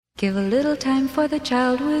Give a little time for the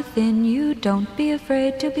child within you. Don't be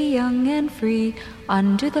afraid to be young and free.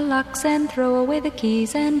 Undo the locks and throw away the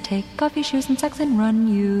keys and take off your shoes and socks and run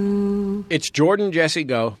you. It's Jordan Jesse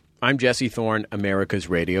Go. I'm Jesse Thorne, America's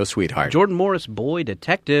radio sweetheart. Jordan Morris, boy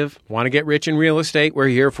detective. Want to get rich in real estate? We're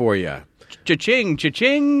here for you. Cha-ching,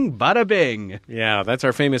 cha-ching, bada bing. Yeah, that's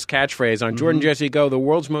our famous catchphrase on Jordan Jesse Go, the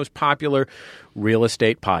world's most popular real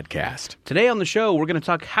estate podcast. Today on the show, we're going to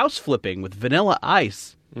talk house flipping with Vanilla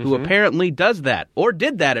Ice, who apparently does that, or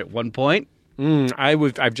did that at one point.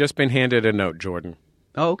 I've just been handed a note, Jordan.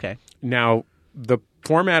 Oh, okay. Now, the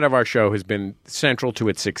format of our show has been central to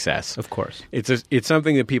its success. Of course. It's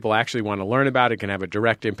something that people actually want to learn about. It can have a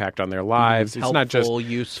direct impact on their lives. Helpful, not just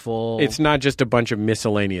useful. It's not just a bunch of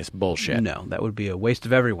miscellaneous bullshit. No, that would be a waste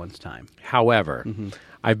of everyone's time. However,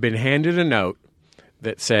 I've been handed a note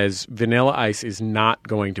that says Vanilla Ice is not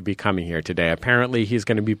going to be coming here today. Apparently, he's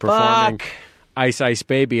going to be performing Ice Ice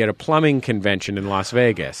Baby at a plumbing convention in Las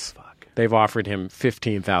Vegas. They've offered him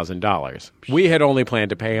 $15,000. We had only planned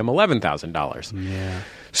to pay him $11,000. Yeah.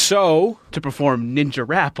 So to perform ninja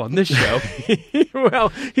rap on this show.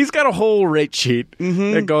 Well, he's got a whole rate sheet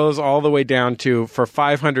that goes all the way down to, for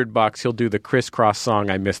 $500, he'll do the crisscross song,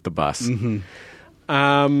 I Missed the Bus.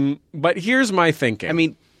 But here's my thinking. I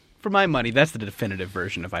mean, for my money, that's the definitive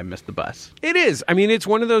version of I Missed the Bus. It is. I mean, it's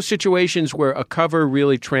one of those situations where a cover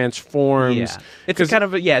really transforms. Yeah. It's kind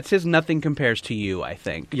of it's his Nothing Compares to You, I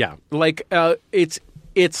think. Yeah. Like,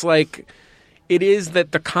 it's like, it is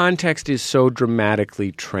that the context is so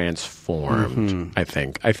dramatically transformed, I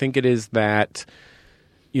think. I think it is that,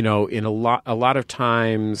 you know, in a lot of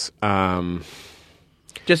times...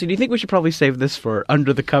 Jesse, do you think we should probably save this for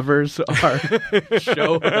Under the Covers, our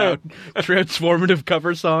show about transformative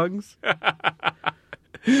cover songs?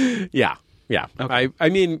 Yeah. Okay. I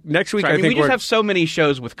mean, next week I think we just have so many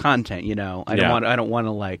shows with content, you know. I don't want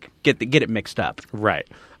to like get it mixed up. Right.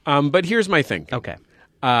 But here's my thing. Okay.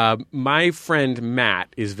 My friend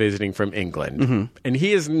Matt is visiting from England, and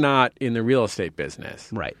he is not in the real estate business.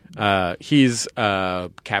 Right. He's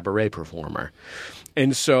a cabaret performer.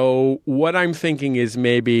 And so what I'm thinking is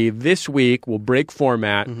maybe this week we'll break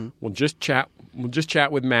format. We'll just chat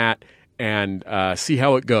with Matt and see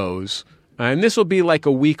how it goes. And this will be like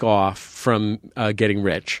a week off from Getting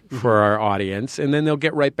Rich for our audience, and then they'll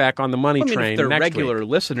get right back on the money train. If they're next regular week.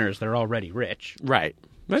 listeners, they're already rich. Right.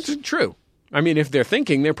 That's true. I mean, if they're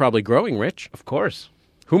thinking, they're probably growing rich. Of course.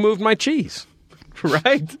 Who moved my cheese?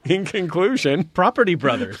 Right. In conclusion. Property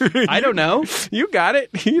Brothers. I don't know. You got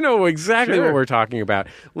it. You know exactly what we're talking about.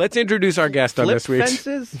 Let's introduce our guest on this week's...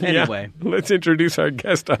 fences? Anyway. Yeah, let's introduce our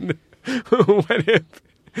guest on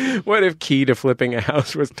What if key to flipping a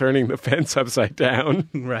house was turning the fence upside down?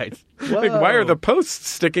 Right. Like, why are the posts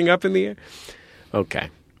sticking up in the air? Okay.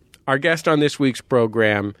 Our guest on this week's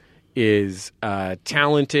program is a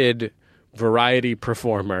talented variety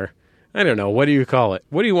performer. I don't know. What do you call it?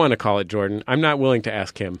 What do you want to call it, Jordan? I'm not willing to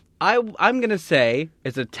ask him. I'm going to say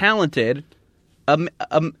it's a talented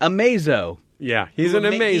amazo. Yeah, he's an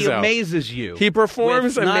amazo. He amazes you. He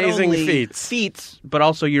performs amazing feats. But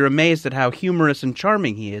also you're amazed at how humorous and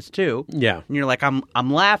charming he is, too. Yeah. And you're like, I'm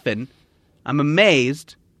laughing. I'm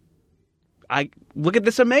amazed. Look at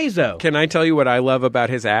this amazo. Can I tell you what I love about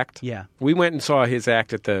his act? Yeah. We went and saw his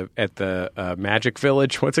act at the Magic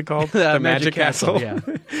Village. What's it called? The Magic Castle. Yeah.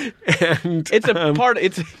 And it's a part.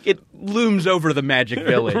 It looms over the Magic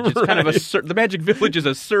Village. It's kind of the Magic Village is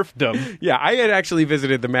a serfdom. Yeah, I had actually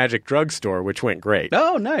visited the Magic Drugstore, which went great.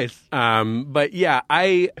 Oh, nice. But yeah,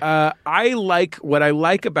 I like what I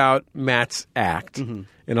like about Matt's act, and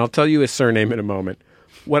I'll tell you his surname in a moment.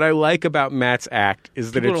 What I like about Matt's act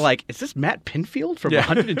is that people are like, is this Matt Pinfield from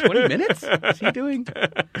 120 Minutes? What's he doing?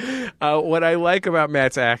 What I like about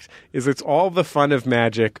Matt's act is it's all the fun of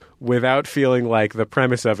magic without feeling like the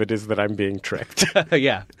premise of it is that I'm being tricked.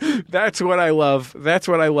 Yeah. That's what I love. That's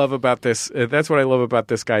what I love about this. That's what I love about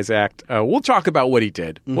this guy's act. We'll talk about what he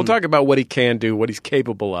did. We'll talk about what he can do, what he's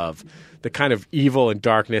capable of, the kind of evil and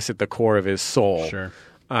darkness at the core of his soul. Sure.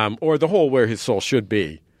 Or the hole where his soul should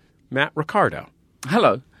be. Mat Ricardo.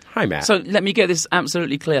 Hello. Hi, Matt. So let me get this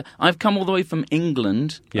absolutely clear. I've come all the way from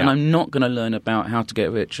England, and I'm not going to learn about how to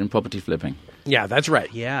get rich and property flipping. Yeah, that's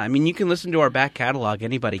right. Yeah, I mean, you can listen to our back catalog.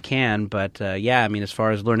 Anybody can. But, I mean, as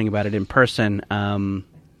far as learning about it in person,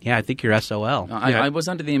 I think you're SOL. I was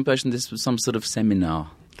under the impression this was some sort of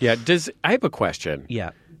seminar. Yeah. I have a question.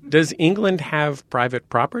 Yeah. Does England have private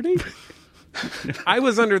property? I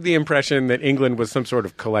was under the impression that England was some sort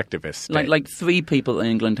of collectivist state. Like 3 people in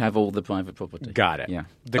England have all the private property. Got it. Yeah.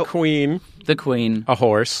 The Queen. The Queen. A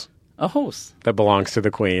horse. A horse. that belongs to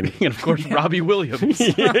the Queen. And of course, Robbie Williams.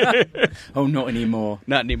 Oh, not anymore.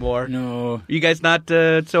 Not anymore. No. You guys not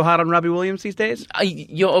so hot on Robbie Williams these days?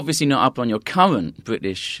 You're obviously not up on your current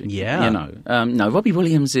British. Yeah. No, Robbie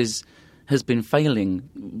Williams has been failing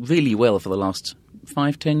really well for the last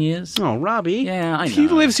 5-10 years. Oh, Robbie. Yeah, I know. He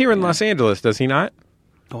lives here in Los Angeles, does he not?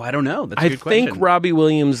 Oh, I don't know. That's a I good question. think Robbie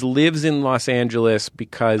Williams lives in Los Angeles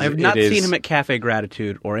because I've not seen him at Cafe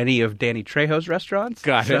Gratitude or any of Danny Trejo's restaurants.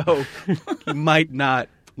 Got it. So he might not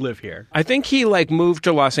live here. I think he moved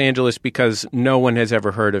to Los Angeles because no one has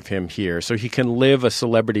ever heard of him here, so he can live a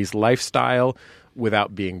celebrity's lifestyle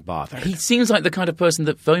without being bothered. He seems like the kind of person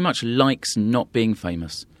that very much likes not being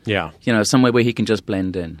famous. Yeah. Somewhere where he can just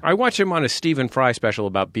blend in. I watched him on a Stephen Fry special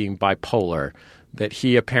about being bipolar that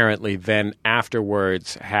he apparently then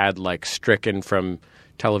afterwards had stricken from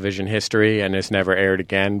television history and has never aired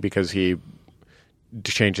again because he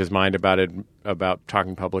changed his mind about it, about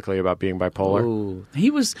talking publicly about being bipolar. Ooh.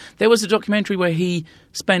 There was a documentary where he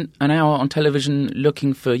spent an hour on television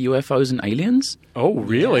looking for UFOs and aliens. Oh,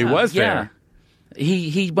 really? Was there? Yeah.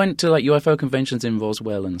 He went to UFO conventions in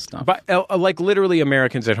Roswell and stuff. But literally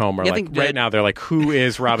Americans at home are right now they're like, who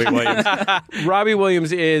is Robbie Williams? Robbie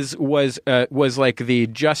Williams was like the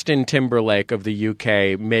Justin Timberlake of the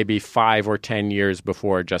UK maybe 5 or 10 years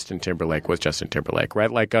before Justin Timberlake was Justin Timberlake,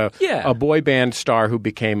 right? Like a boy band star who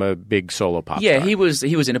became a big solo pop star. Yeah, he was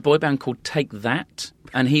in a boy band called Take That,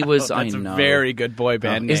 and he was That's a very good boy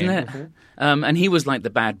band name. Isn't it? And he was like the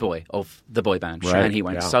bad boy of the boy band, right. And he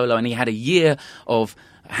went solo, and he had a year of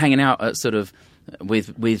hanging out at sort of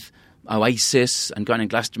with Oasis and going to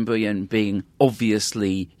Glastonbury and being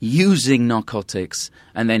obviously using narcotics,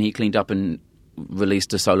 and then he cleaned up and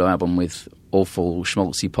released a solo album with awful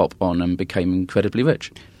schmaltzy pop on and became incredibly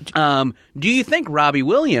rich. Do you think Robbie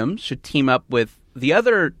Williams should team up with the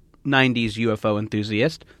other 90s UFO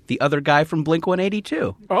enthusiast, the other guy from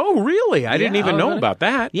Blink-182? Oh, really? I didn't even know about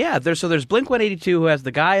that. Yeah, there's Blink-182 who has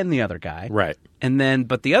the guy and the other guy. Right.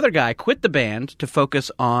 But the other guy quit the band to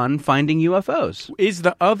focus on finding UFOs. Is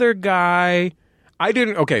the other guy...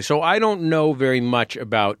 so I don't know very much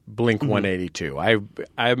about Blink-182.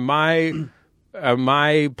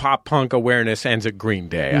 My pop punk awareness ends at Green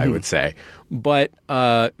Day, I would say. But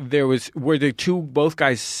were the both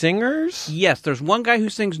guys singers? Yes, there's one guy who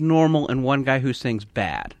sings normal and one guy who sings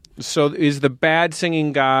bad. So is the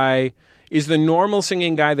normal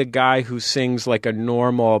singing guy the guy who sings like a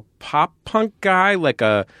normal pop punk guy, like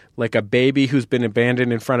a baby who's been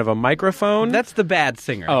abandoned in front of a microphone? That's the bad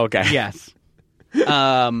singer. Oh, okay. Yes.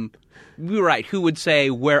 Right. Who would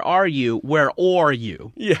say, "Where are you? Where are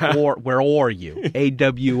you?" Yeah. Or "Where are you?"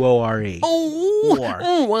 AWORE.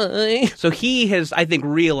 Why? So he has, I think,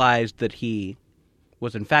 realized that he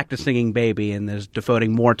was in fact a singing baby and is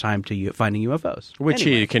devoting more time to finding UFOs. Which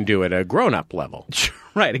he can do at a grown-up level.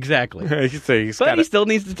 Right, exactly. So he still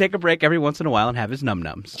needs to take a break every once in a while and have his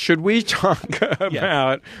num-nums. Should we talk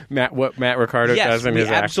about what Mat Ricardo does in his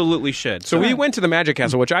act? Yes, we absolutely should. So we went to the Magic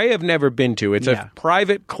Castle, which I have never been to. It's a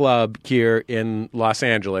private club here in Los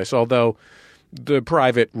Angeles, although the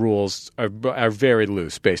private rules are very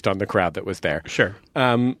loose based on the crowd that was there. Sure.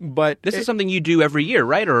 But this is something you do every year,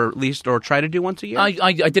 right? Or at least try to do once a year?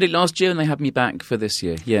 I did it last year, and they had me back for this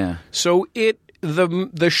year, yeah. So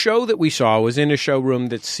the show that we saw was in a showroom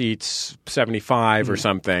that seats 75 or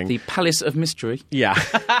something. The Palace of Mystery. Yeah.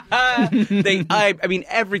 I mean,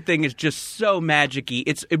 everything is just so magic-y.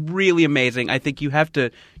 It's really amazing. I think you have to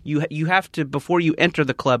before you enter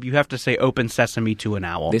the club, you have to say "Open Sesame" to an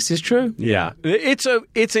owl. This is true. Yeah.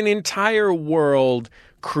 It's an entire world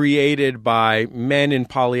created by men in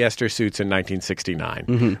polyester suits in 1969.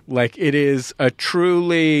 Mm-hmm. Like it is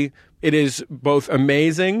both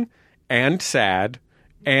amazing and sad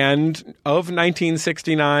and of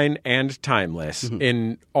 1969 and timeless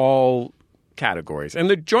in all categories. And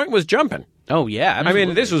the joint was jumping. Oh, yeah, absolutely. I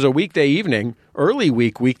mean, this was a weekday evening,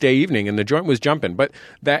 weekday evening, and the joint was jumping. But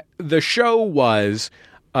the show was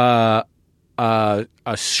a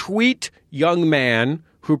sweet young man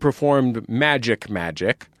who performed magic.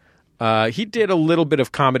 He did a little bit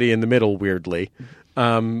of comedy in the middle, weirdly.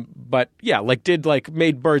 But yeah,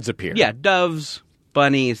 made birds appear. Yeah, doves,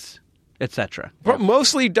 bunnies, etc.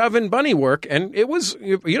 Mostly dove and bunny work, and it was,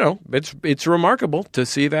 it's remarkable to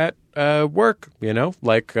see that work,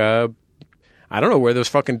 I don't know where those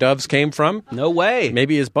fucking doves came from. No way.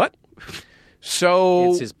 Maybe his butt.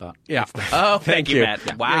 So It's his butt. Yeah. Oh, thank you,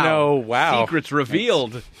 Matt. Wow. You know, wow. Secrets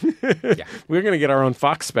revealed. Yeah. We're going to get our own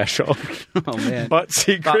Fox special. Oh, man. Butt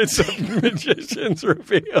secrets of magicians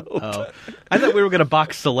revealed. Oh. I thought we were going to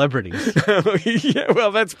box celebrities. Yeah,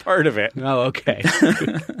 well, that's part of it. Oh, okay.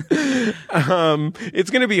 It's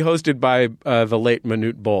going to be hosted by the late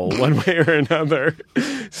Manute Bol, one way or another.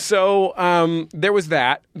 So there was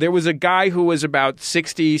that. There was a guy who was about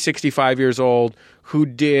 60, 65 years old who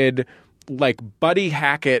did like Buddy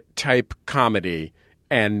Hackett type comedy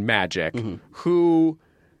and magic, who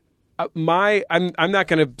I'm not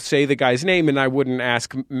going to say the guy's name, and I wouldn't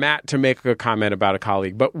ask Matt to make a comment about a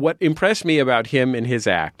colleague. But what impressed me about him and his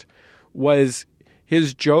act was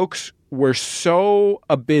his jokes were so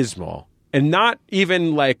abysmal, and not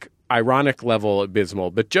even like ironic level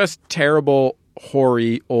abysmal, but just terrible,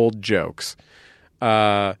 hoary old jokes.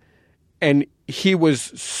 And he was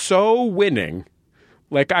so winning.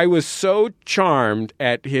 Like, I was so charmed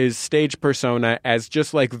at his stage persona as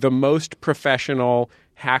just like the most professional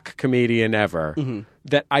hack comedian ever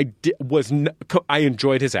that I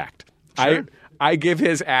enjoyed his act. Sure. I give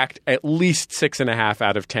his act at least 6.5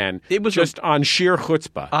 out of 10. It was just on sheer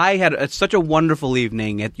chutzpah. I had such a wonderful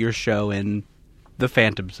evening at your show in the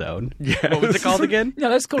Phantom Zone. Yes. What was it called again? No,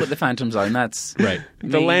 let's call it the Phantom Zone. That's Right.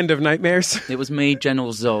 The me. land of nightmares. It was me,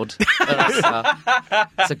 General Zod.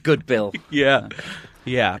 That's a good bill. Yeah.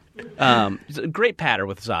 Yeah. It's a great patter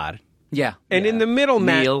with Zod. Yeah. And in the middle,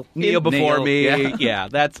 Matt... Kneel before Neil, me. yeah. Yeah,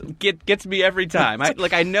 that's gets me every time.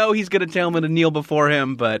 I know he's going to tell me to kneel before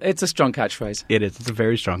him, but It's a strong catchphrase. it is. It's a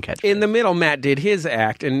very strong catch. In the middle, Matt did his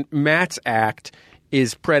act, and Matt's act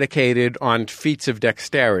is predicated on feats of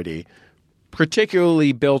dexterity,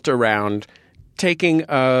 particularly built around taking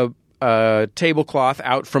a tablecloth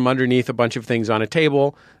out from underneath a bunch of things on a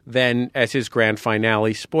table, then, as his grand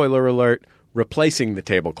finale, spoiler alert, replacing the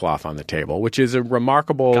tablecloth on the table, which is a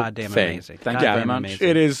remarkable Goddamn thing. amazing. Thank you very much. Amazing.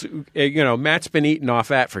 It is, Matt's been eating off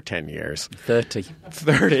that for 10 years. 30.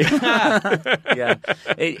 30. Yeah.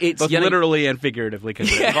 It's Both literally and figuratively,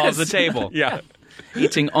 because it involves the table. Yeah.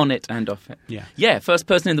 eating on it and off it. Yeah. Yeah, first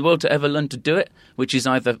person in the world to ever learn to do it, which is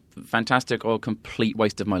either fantastic or a complete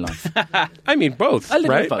waste of my life. I mean, both, A little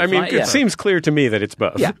right? of both, I mean, right? it Yeah. seems clear to me that it's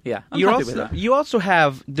both. Yeah. I'm happy with that. You also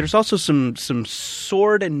have. There's also some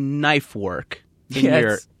sword and knife work in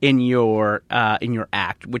Yes. your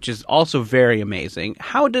act, which is also very amazing.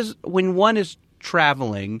 How does when one is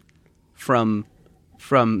traveling from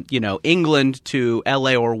England to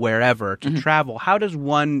LA or wherever to travel, how does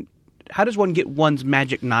one get one's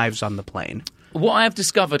magic knives on the plane? What I have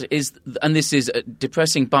discovered is, and this is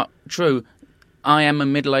depressing but true, I am a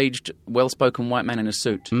middle-aged, well-spoken white man in a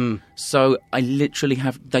suit. So I literally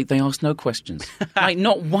have... They ask no questions. Like,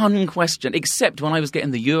 not one question, except when I was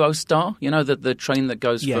getting the Eurostar, the train that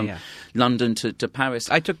goes from London to Paris.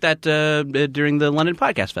 I took that during the London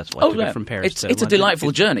Podcast Festival. I took it from Paris to It's a London.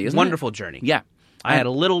 delightful journey, isn't it? Wonderful journey. Yeah. I had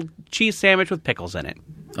a little cheese sandwich with pickles in it.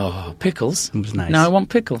 Oh, pickles? It was nice. No, I want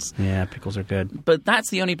pickles. Yeah, pickles are good. But that's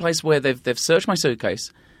the only place where they've searched my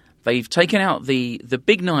suitcase. They've taken out the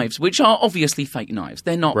big knives, which are obviously fake knives.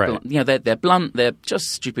 They're not, Right. they're blunt. They're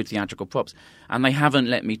just stupid theatrical props, and they haven't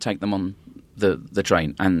let me take them on the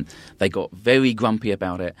train. And they got very grumpy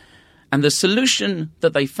about it. And the solution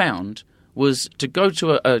that they found was to go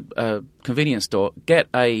to a convenience store, get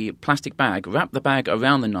a plastic bag, wrap the bag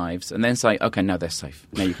around the knives, and then say, "Okay, now they're safe.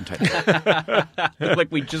 Now you can take them." Like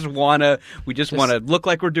we just want to look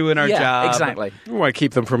like we're doing our job. Exactly. We want to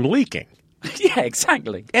keep them from leaking. Yeah,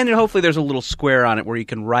 exactly. And then hopefully there's a little square on it where you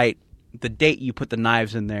can write the date you put the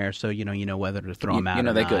knives in there, so you know whether to throw them out.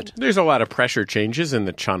 They're or not. good. There's a lot of pressure changes in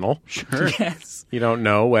the channel. Sure. Yes. You don't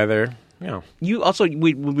know whether, You also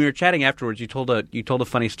when we were chatting afterwards, you told a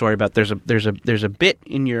funny story about there's a bit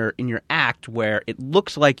in your act where it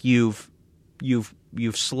looks like you've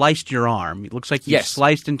sliced your arm. It looks like you've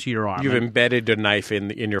sliced into your arm. You've embedded a knife in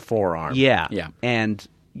your forearm. Yeah. Yeah. And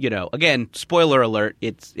again, spoiler alert,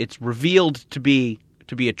 it's revealed to be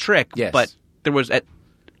a trick. Yes. But there was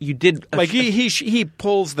you did Like he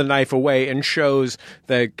pulls the knife away and shows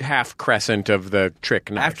the half crescent of the trick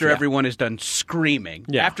knife. after everyone is done screaming.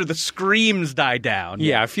 Yeah. After the screams die down.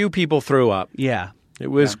 Yeah, a few people threw up. Yeah. It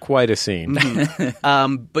was quite a scene.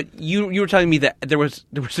 But you were telling me that there was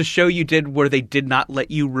a show you did where they did not let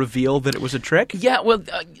you reveal that it was a trick? Yeah, well,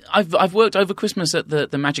 I've worked over Christmas at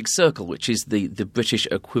the Magic Circle, which is the British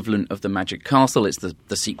equivalent of the Magic Castle. It's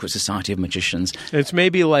the secret society of magicians. It's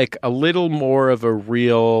maybe like a little more of a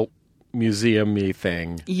real museum-y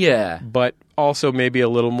thing. Yeah. But also maybe a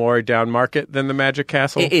little more down market than the Magic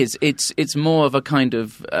Castle? It is. It's more of a kind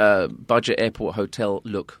of budget airport hotel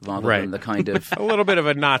look rather than the kind of a little bit of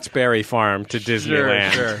a Knott's Berry Farm to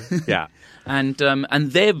Disneyland. Sure. Yeah. And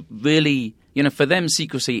they're really, for them,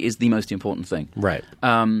 secrecy is the most important thing. Right.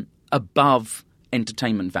 Above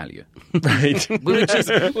entertainment value. Right. Which is,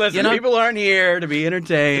 Listen, people aren't here to be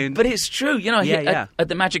entertained. But it's true. At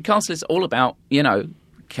the Magic Castle, it's all about,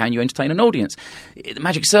 can you entertain an audience? The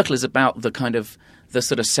Magic Circle is about the kind of the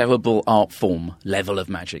sort of cerebral art form level of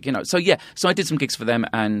magic. So I did some gigs for them,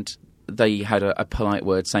 and they had a polite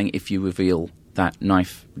word saying, if you reveal that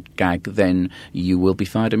knife gag, then you will be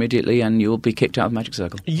fired immediately and you will be kicked out of the Magic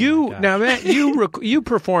Circle. Now, Matt, you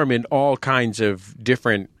perform in all kinds of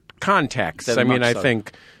different contexts. Very much I so.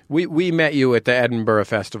 think we met you at the Edinburgh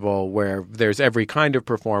Festival where there's every kind of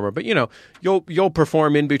performer, but you'll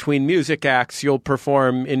perform in between music acts, you'll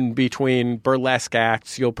perform in between burlesque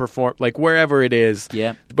acts, you'll perform like wherever it is.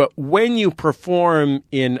 Yeah. But when you perform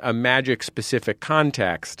in a magic specific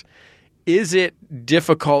context, is it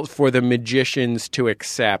difficult for the magicians to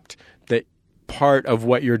accept that part of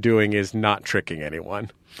what you're doing is not tricking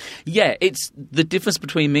anyone? Yeah, it's the difference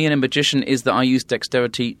between me and a magician is that I use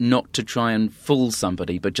dexterity not to try and fool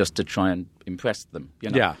somebody, but just to try and impress them.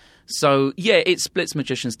 Yeah. So, it splits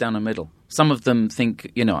magicians down the middle. Some of them think,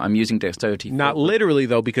 I'm using dexterity. Not literally,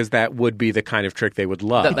 though, because that would be the kind of trick they would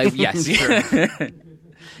love. Yes.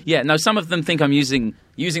 Yeah, no, some of them think I'm using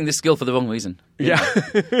this skill for the wrong reason. Yeah.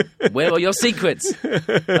 Where are your secrets?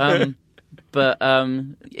 But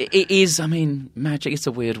it is, magic, it's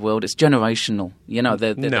a weird world. It's generational.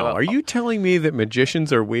 Are you telling me that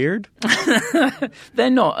magicians are weird? They're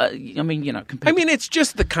not. It's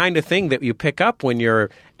just the kind of thing that you pick up when you're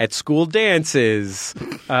at school dances,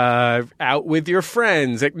 out with your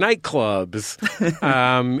friends, at nightclubs.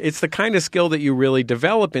 It's the kind of skill that you really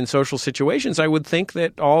develop in social situations. I would think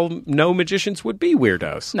that no magicians would be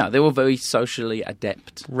weirdos. No, they were very socially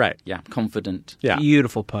adept. Right. Yeah, confident. Yeah.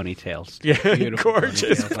 Beautiful ponytails. Yeah, Beautiful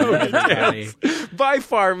gorgeous ponytails. By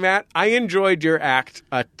far, Matt, I enjoyed your act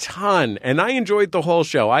a ton, and I enjoyed the whole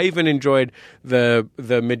show. I even enjoyed the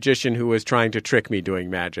magician who was trying to trick me doing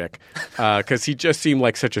magic, because he just seemed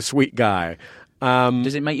like such a sweet guy.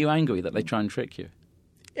 Does it make you angry that they try and trick you?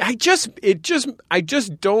 I just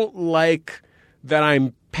don't like that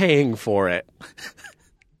I'm paying for it,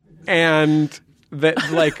 and that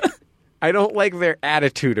I don't like their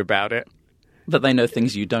attitude about it. That they know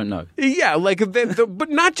things you don't know. Yeah, but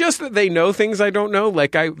not just that they know things I don't know.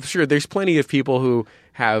 There's plenty of people who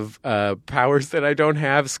have powers that I don't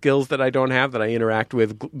have, skills that I don't have, that I interact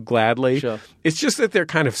with gladly. Sure. It's just that they're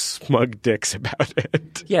kind of smug dicks about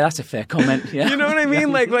it. Yeah, that's a fair comment. Yeah. You know what I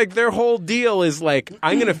mean? Like their whole deal is like,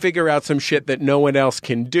 I'm going to figure out some shit that no one else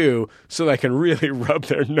can do so that I can really rub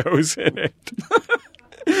their nose in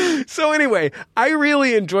it. So anyway, I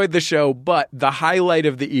really enjoyed the show, but the highlight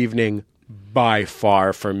of the evening by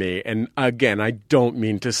far for me, and again, I don't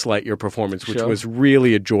mean to slight your performance, which was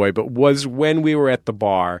really a joy, but was when we were at the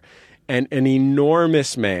bar and an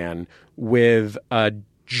enormous man with a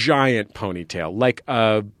giant ponytail, like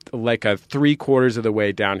a 3/4 of the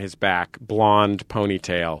way down his back, blonde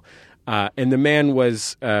ponytail, and the man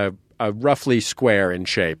was roughly square in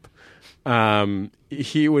shape.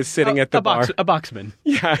 He was sitting at the bar. A boxman.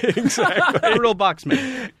 Yeah, exactly. A real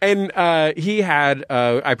boxman. And he had,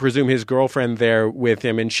 I presume, his girlfriend there with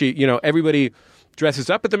him. And she, everybody dresses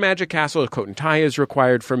up at the Magic Castle. A coat and tie is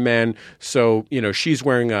required for men. So, she's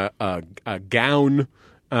wearing a gown,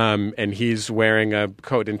 and he's wearing a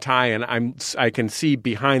coat and tie. And I can see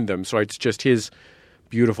behind them. So it's just his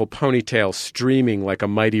beautiful ponytail streaming like a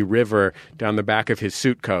mighty river down the back of his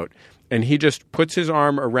suit coat. And he just puts his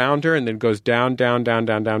arm around her and then goes down,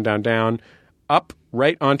 up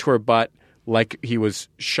right onto her butt like he was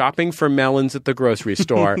shopping for melons at the grocery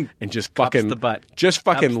store and just fucking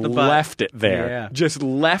left it there. Yeah. Just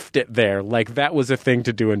left it there like that was a thing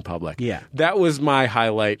to do in public. Yeah. That was my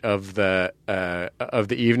highlight of the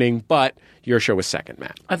evening, but your show was second,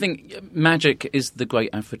 Matt. I think magic is the great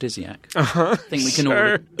aphrodisiac. I think we can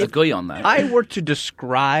all agree on that. If I were to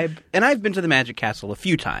describe, and I've been to the Magic Castle a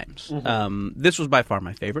few times. This was by far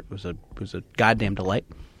my favorite. It was a goddamn delight.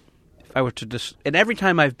 If I were to and every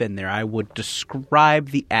time I've been there, I would describe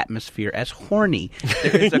the atmosphere as horny.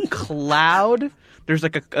 There is a cloud. There's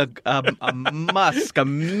like a musk, a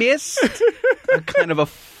mist, a kind of a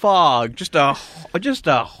fog, just a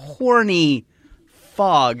horny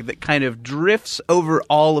fog that kind of drifts over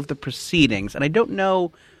all of the proceedings, and I don't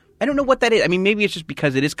know what that is. I mean, maybe it's just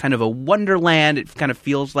because it is kind of a wonderland. It kind of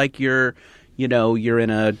feels like you're you're in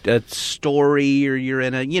a story, or you're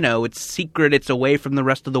in a, it's secret, it's away from the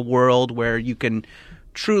rest of the world, where you can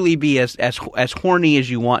truly be as horny as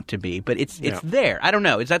you want to be, but it's there. I don't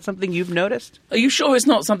know. Is that something you've noticed? Are you sure it's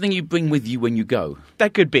not something you bring with you when you go?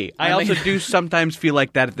 That could be. I also do sometimes feel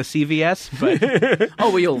like that at the CVS,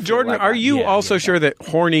 but we all Jordan, like are that. you also sure that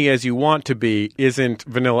Horny As You Want to Be isn't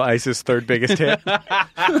Vanilla Ice's third biggest hit?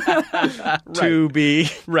 To be.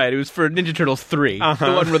 Right, it was for Ninja Turtles 3,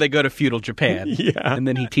 the one where they go to feudal Japan. Yeah. And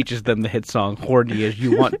then he teaches them the hit song, Horny As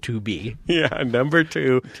You Want to Be. Yeah, number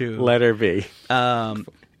 2, letter B.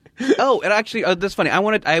 And actually, that's funny.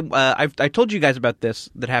 I told you guys about this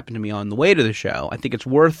that happened to me on the way to the show. I think it's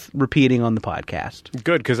worth repeating on the podcast.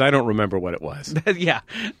 Good, because I don't remember what it was. Yeah.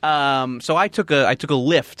 So I took a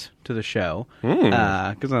lift to the show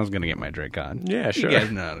because I was going to get my drink on. Yeah, sure. You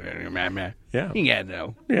guys know. Yeah. You guys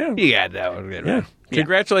know. Yeah. You guys know. Yeah.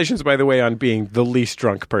 Congratulations, by the way, on being the least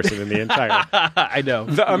drunk person in the entire... I know.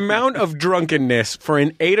 The amount of drunkenness for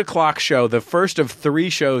an 8 o'clock show, the first of 3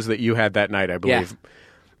 shows that you had that night, I believe. Yeah.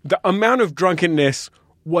 The amount of drunkenness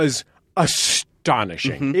was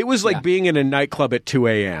astonishing. It was like being in a nightclub at 2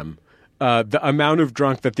 a.m. The amount of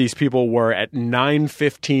drunk that these people were at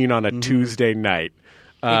 9:15 on a Tuesday night.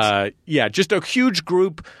 Just a huge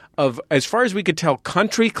group of, as far as we could tell,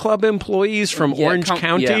 country club employees from Orange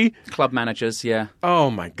County. Yeah. Club managers, yeah. Oh,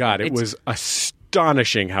 my God. It was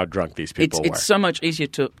astonishing how drunk these people were. It's so much easier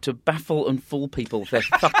to baffle and fool people. They're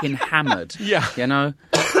fucking hammered. Yeah.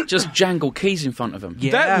 Just jangle keys in front of them.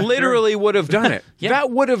 Yeah, that literally would have done it. Yeah.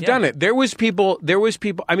 That would have done it. There was people.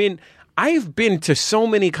 I mean, I've been to so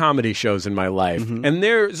many comedy shows in my life, and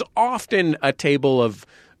there's often a table of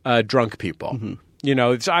drunk people.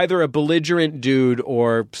 It's either a belligerent dude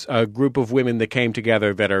or a group of women that came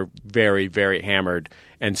together that are very, very hammered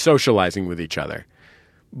and socializing with each other.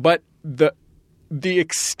 But the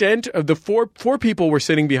extent of the four people were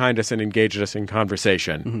sitting behind us and engaged us in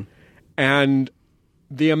conversation, and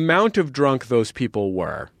the amount of drunk those people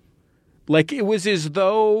were, like, it was as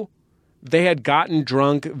though they had gotten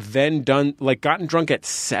drunk, then gotten drunk at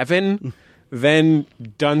 7, then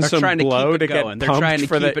done some blow to get pumped. They're trying to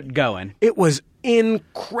keep it going. It was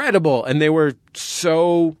incredible, and they were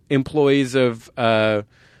so employees of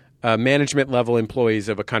management level employees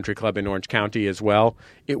of a country club in Orange County as well.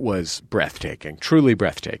 It was breathtaking, truly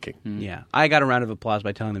breathtaking. Yeah, I got a round of applause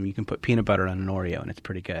by telling them you can put peanut butter on an Oreo and it's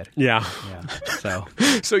pretty good. Yeah.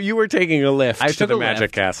 So you were taking a lift to the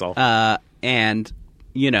Magic Castle, and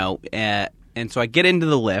so I get into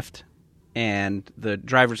the lift, and the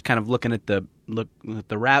driver's kind of looking at the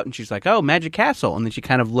route, and she's like, "Oh, Magic Castle," and then she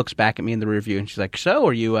kind of looks back at me in the rearview, and she's like, "So,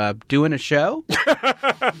 are you doing a show?"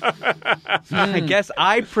 I guess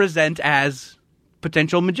I present as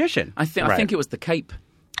potential magician. I think it was the cape.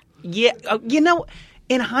 Yeah,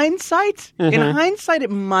 in hindsight,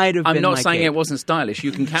 it might have been. I'm not my saying cape. It wasn't stylish.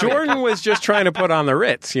 You can carry Jordan was just trying to put on the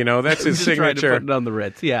Ritz. That's his Just signature. trying to put it on the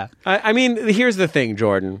Ritz. Yeah. I mean, here's the thing,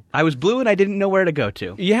 Jordan. I was blue and I didn't know where to go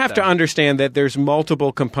to. You have to understand that there's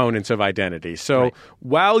multiple components of identity. So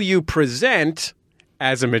while you present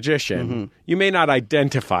as a magician, you may not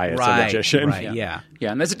identify as a magician. Right, yeah.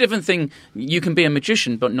 Yeah, and there's a different thing. You can be a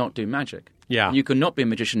magician but not do magic. Yeah. You can not be a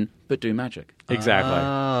magician but do magic. Exactly.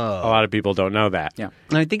 A lot of people don't know that. Yeah.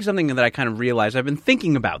 And I think something that I kind of realized, I've been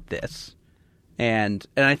thinking about this, and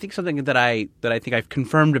I think something that I think I've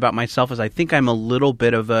confirmed about myself is I think I'm a little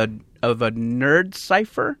bit of a nerd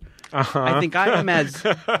cipher. I think I am as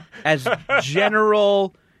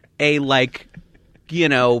general a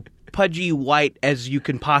pudgy white as you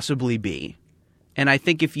can possibly be. And I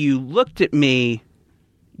think if you looked at me,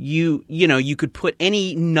 you could put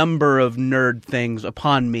any number of nerd things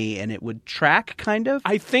upon me and it would track, kind of.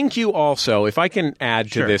 I think you also, if I can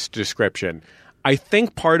add to this description, I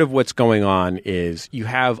think part of what's going on is you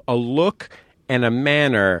have a look and a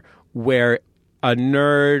manner where a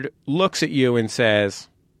nerd looks at you and says,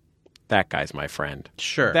 that guy's my friend.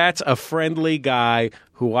 Sure. That's a friendly guy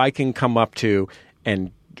who I can come up to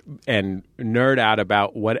and nerd out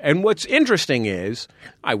about what. And what's interesting is,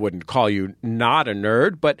 I wouldn't call you not a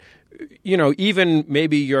nerd, but even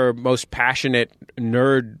maybe your most passionate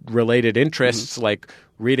nerd related interests like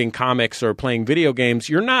reading comics or playing video games,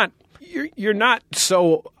 you're not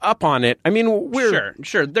so up on it. I mean,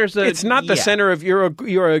 sure. It's not the center of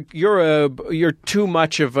you're too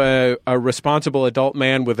much of a responsible adult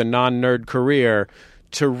man with a non-nerd career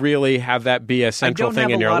to really have that be a central thing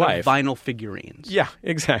in your life. I don't have a lot of vinyl figurines. Yeah,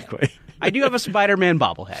 exactly. I do have a Spider-Man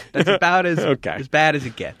bobblehead. That's about as bad as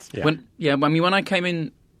it gets. Yeah. When I came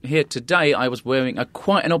in here today, I was wearing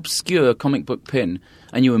quite an obscure comic book pin,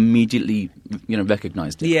 and you immediately,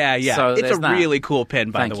 recognized it. Yeah. So it's a that. really cool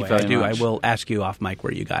pin, by Thank the you way. very much. I will ask you off mic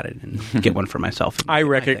where you got it and get one for myself. I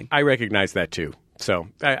recognize that too. So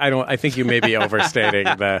I think you may be overstating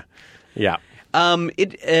the. Yeah.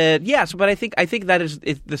 Yes, but I think that is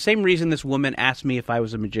the same reason this woman asked me if I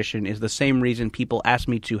was a magician is the same reason people ask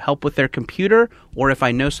me to help with their computer or if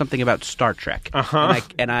I know something about Star Trek.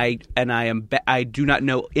 And I do not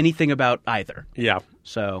know anything about either. Yeah.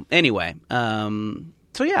 So anyway,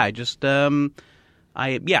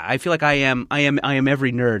 I feel like I am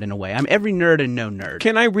every nerd in a way. I'm every nerd and no nerd.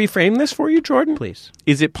 Can I reframe this for you, Jordan? Please.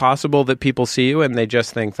 Is it possible that people see you and they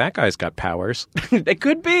just think that guy's got powers? It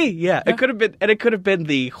could be, yeah. It could have been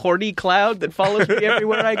the horny cloud that follows me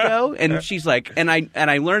everywhere I go. And she's like, and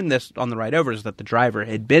I learned this on the ride over is that the driver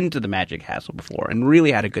had been to the Magic Castle before and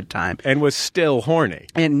really had a good time and was still horny.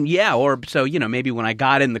 And maybe when I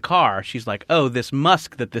got in the car, she's like, oh, this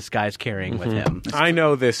musk that this guy's carrying with him. I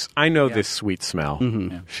know this sweet smell.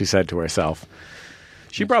 Mm-hmm. She said to herself.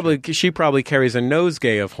 She probably carries a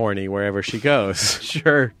nosegay of horny wherever she goes.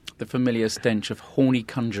 Sure. The familiar stench of Horny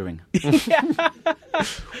Conjuring. Have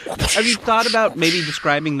you thought about maybe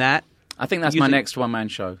describing that? I think that's my next one-man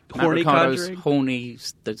show. Horny Mat Ricardo's Conjuring?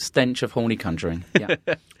 the stench of Horny Conjuring. Yeah.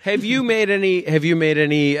 Have you made any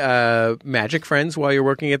magic friends while you're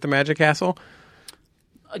working at the Magic Castle?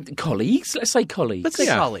 Colleagues? Let's say colleagues. Let's say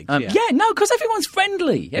colleagues. Because everyone's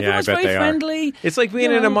friendly. Everyone's I bet very they friendly. Are. It's like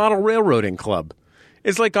being in a model railroading club.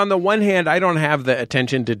 It's like on the one hand, I don't have the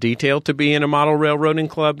attention to detail to be in a model railroading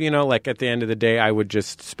club. Like at the end of the day, I would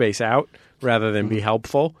just space out rather than be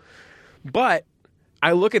helpful. But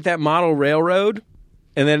I look at that model railroad,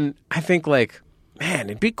 and then I think like, man,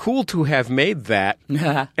 it'd be cool to have made that.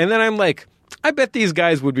 And then I'm like, I bet these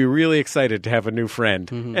guys would be really excited to have a new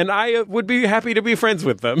friend, and I would be happy to be friends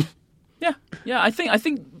with them. Yeah. I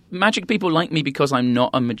think magic people like me because I'm not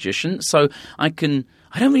a magician, so I don't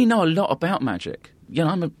really know a lot about magic.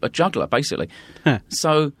 I'm a juggler basically,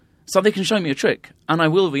 so they can show me a trick, and I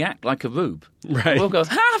will react like a rube. Right. I will go,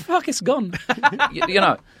 fuck, it's gone.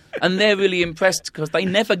 And they're really impressed because they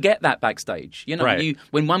never get that backstage. Right.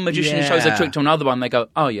 When one magician shows a trick to another one, they go,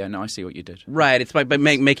 oh, yeah, no, I see what you did. Right. It's by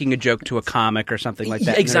making a joke to a comic or something like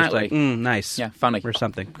that. Exactly. Like, nice. Yeah, funny. Or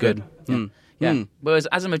something. Good. Yeah. Whereas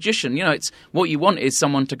as a magician, it's what you want is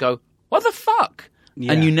someone to go, what the fuck?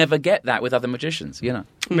 Yeah. And you never get that with other magicians,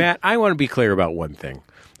 Matt, I want to be clear about one thing.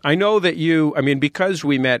 I know that because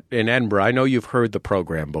we met in Edinburgh, I know you've heard the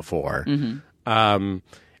program before.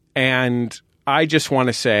 And I just want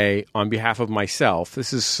to say, on behalf of myself,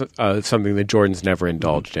 this is something that Jordan's never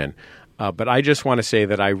indulged in, but I just want to say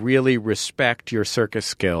that I really respect your circus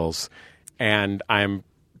skills, and I'm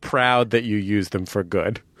proud that you use them for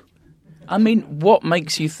good. I mean, what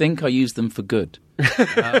makes you think I use them for good?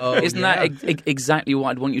 Isn't that exactly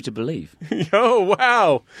what I'd want you to believe? Oh,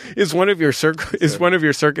 wow! Is one of your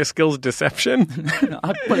circus skills deception?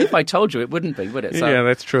 Well, if I told you, it wouldn't be, would it? So, yeah,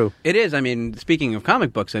 that's true. It is. I mean, speaking of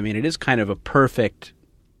comic books, it is kind of a perfect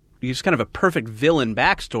villain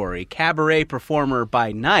backstory. Cabaret performer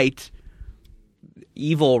by night,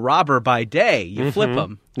 evil robber by day. You flip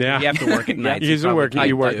them. Yeah, you have to work at night.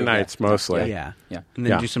 You work nights mostly. Yeah. And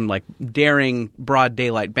then do some like daring broad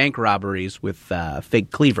daylight bank robberies with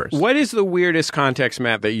fake cleavers. What is the weirdest context,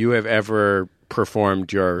 Matt, that you have ever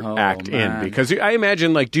performed your act in? Because I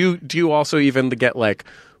imagine, like, do you also even get like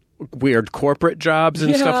weird corporate jobs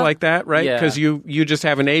and stuff like that, right? Because you just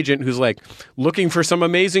have an agent who's like looking for some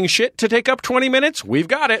amazing shit to take up 20 minutes. We've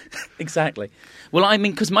got it. Exactly. Well, I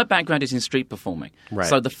mean, because my background is in street performing. Right.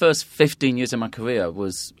 So the first 15 years of my career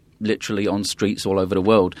was literally on streets all over the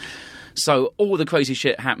world. So all the crazy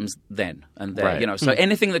shit happens then and there, Right. So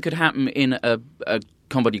anything that could happen in a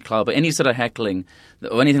comedy club or any sort of heckling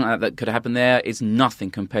or anything like that could happen there is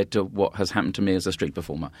nothing compared to what has happened to me as a street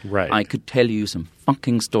performer. Right. I could tell you some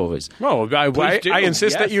fucking stories. Oh, I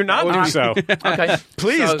insist that you not do so. Okay.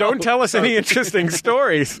 Please don't tell us any interesting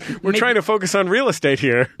stories. We're trying to focus on real estate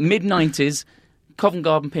here. Mid-90s, Covent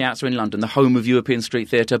Garden Piazza in London, the home of European street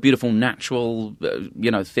theatre, beautiful natural,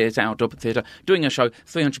 theatre, outdoor theatre, doing a show,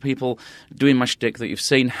 300 people, doing my shtick that you've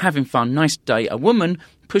seen, having fun, nice day. A woman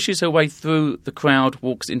pushes her way through the crowd,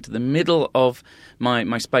 walks into the middle of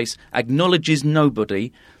my space, acknowledges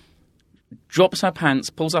nobody, drops her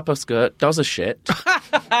pants, pulls up her skirt, does a shit.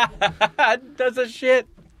 Does a shit.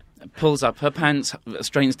 pulls up her pants,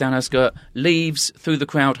 straightens down her skirt, leaves through the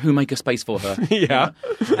crowd who make a space for her. Yeah.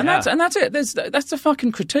 And that's it. That's the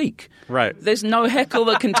fucking critique. Right. There's no heckle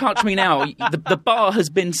that can touch me now. The bar has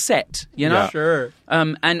been set, you know? Yeah. Sure.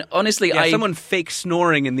 And honestly, someone fake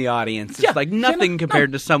snoring in the audience. It's like nothing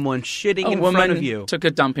compared to someone shitting in front of you. Took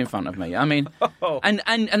a dump in front of me. I mean,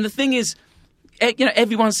 and the thing is,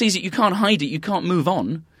 everyone sees it. You can't hide it. You can't move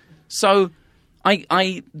on. So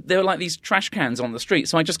there are like these trash cans on the street,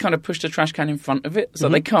 so I just kind of pushed a trash can in front of it so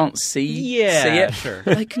they can't see it. Sure.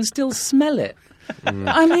 They can still smell it.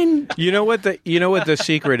 I mean, You know what the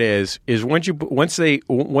secret is once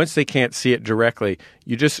they can't see it directly,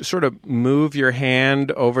 you just sort of move your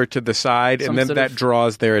hand over to the side, and then that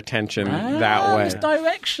draws their attention that way.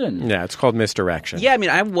 Misdirection. Yeah, it's called misdirection. Yeah, I mean,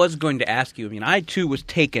 I was going to ask you. I mean, I too was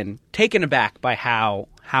taken aback by how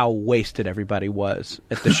wasted everybody was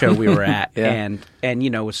at the show we were at, and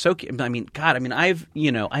was so. I mean, God, I mean, I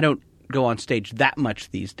don't go on stage that much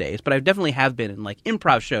these days, but I definitely have been in like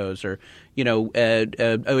improv shows, or I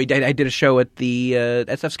did a show at the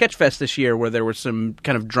SF Sketchfest this year where there were some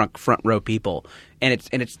kind of drunk front row people, and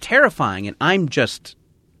it's terrifying, and I'm just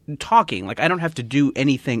talking like I don't have to do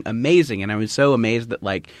anything amazing, and I was so amazed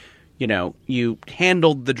that you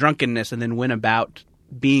handled the drunkenness and then went about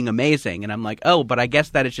being amazing, and I'm like, oh, but I guess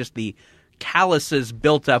that is just the calluses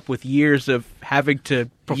built up with years of having to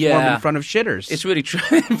perform in front of shitters. It's really true.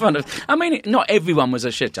 In front of, I mean, not everyone was a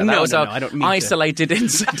shitter. That was I don't mean isolated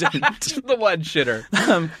incident. The one shitter.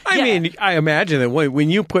 I mean, I imagine that when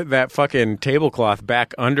you put that fucking tablecloth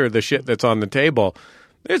back under the shit that's on the table,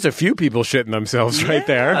 there's a few people shitting themselves right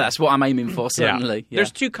there. That's what I'm aiming for, certainly. Yeah.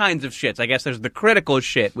 There's two kinds of shits. I guess there's the critical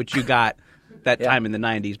shit, which you got that time in the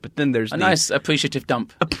 90s, but then there's a nice appreciative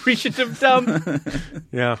dump. Appreciative dump.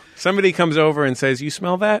 Yeah. Somebody comes over and says, "You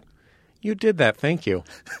smell that? You did that. Thank you."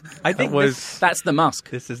 I think that's the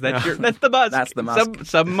musk. That's the musk. That's the musk.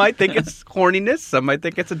 Some might think it's horniness. Some might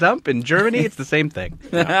think it's a dump. In Germany, it's the same thing.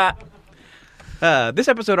 Yeah. This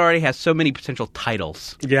episode already has so many potential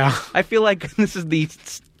titles. Yeah. I feel like this is the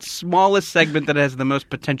smallest segment that has the most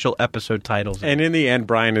potential episode titles. And in the end,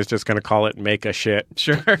 Brian is just going to call it "Make a Shit."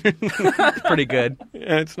 Sure. Pretty good.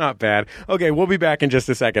 Yeah, it's not bad. Okay, we'll be back in just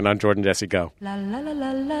a second on Jordan Jesse Go.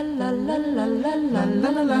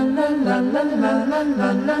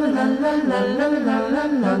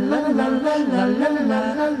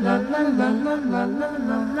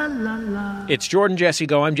 It's Jordan Jesse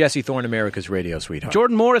Go. I'm Jesse Thorne, America's radio sweetheart.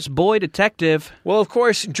 Jordan Morris, boy detective. Well, of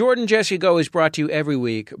course, Jordan Jesse Go is brought to you every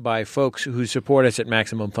week by folks who support us at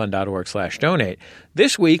MaximumFun.org/donate.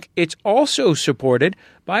 This week, it's also supported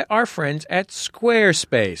by our friends at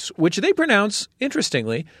Squarespace, which they pronounce,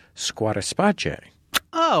 interestingly, Squattaspace.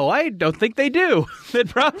 Oh, I don't think they do. They'd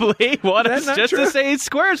probably want us just to say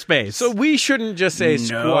Squarespace. So we shouldn't just say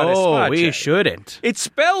No, Squattaspace. we shouldn't. It's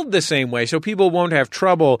spelled the same way, so people won't have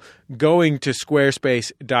trouble going to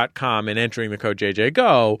squarespace.com and entering the code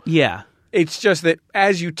JJGO. Yeah. It's just that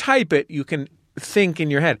as you type it, you can think in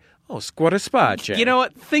your head, oh, Squattaspace. You know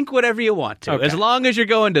what? Think whatever you want to. Okay. As long as you're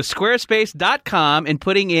going to squarespace.com and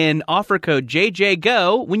putting in offer code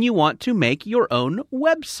JJGO when you want to make your own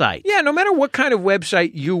website. Yeah, no matter what kind of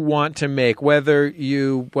website you want to make, whether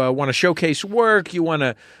you want to showcase work, you want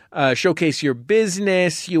to showcase your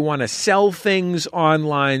business, you want to sell things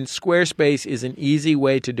online, Squarespace is an easy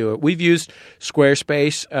way to do it. We've used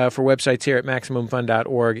Squarespace for websites here at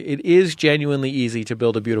MaximumFun.org. It is genuinely easy to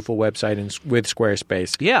build a beautiful website with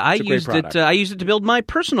Squarespace. Yeah, I used it to build my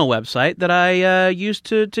personal website that I used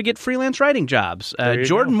to get freelance writing jobs.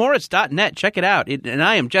 JordanMorris.net. Check it out. And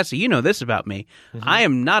I am Jesse. You know this about me. Mm-hmm. I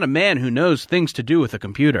am not a man who knows things to do with a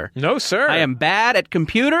computer. No, sir. I am bad at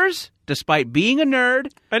computers. Despite being a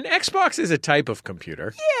nerd. An Xbox is a type of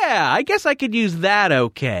computer. Yeah, I guess I could use that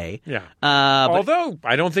okay. Yeah. Although,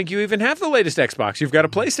 I don't think you even have the latest Xbox. You've got a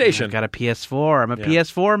PlayStation. I've got a PS4. I'm a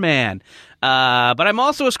PS4 man. But I'm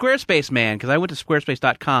also a Squarespace man because I went to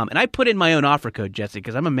squarespace.com and I put in my own offer code, Jesse,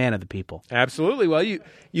 because I'm a man of the people. Absolutely. Well,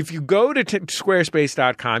 if you go to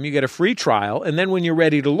squarespace.com, you get a free trial, and then when you're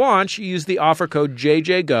ready to launch, you use the offer code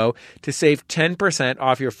JJGO to save 10%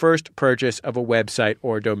 off your first purchase of a website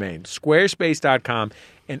or domain. Squarespace.com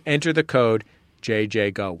and enter the code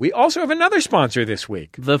JJGO. We also have another sponsor this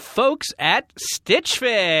week. The folks at Stitch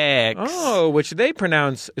Fix. Oh, which they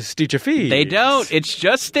pronounce Stitch Fix. They don't. It's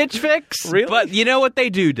just Stitch Fix. Really? But you know what they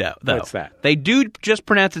do, though? What's that? They do just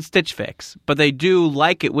pronounce it Stitch Fix, but they do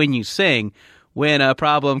like it when you sing, when a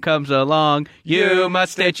problem comes along, you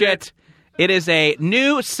must stitch it. It is a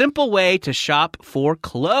new, simple way to shop for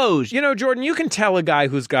clothes. You know, Jordan, you can tell a guy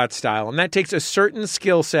who's got style, and that takes a certain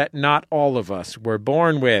skill set not all of us were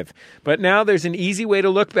born with. But now there's an easy way to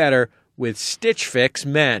look better with Stitch Fix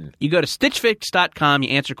Men. You go to StitchFix.com, you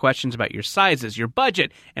answer questions about your sizes, your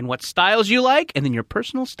budget, and what styles you like, and then your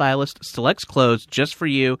personal stylist selects clothes just for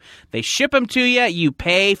you. They ship them to you. You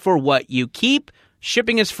pay for what you keep.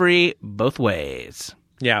 Shipping is free both ways.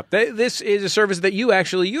 Yeah, this is a service that you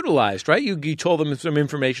actually utilized, right? You told them some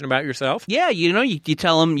information about yourself. Yeah, you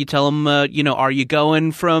tell them, are you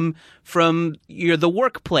going from the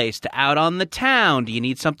workplace to out on the town? Do you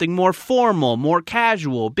need something more formal, more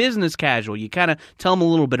casual, business casual? You kind of tell them a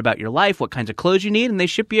little bit about your life, what kinds of clothes you need, and they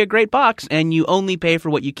ship you a great box, and you only pay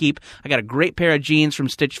for what you keep. I got a great pair of jeans from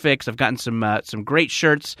Stitch Fix. I've gotten some great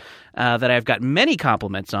shirts that I've got many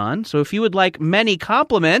compliments on. So if you would like many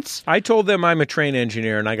compliments... I told them I'm a train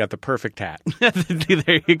engineer, and I got the perfect hat.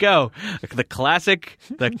 There you go. The classic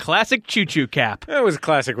choo-choo cap. That was a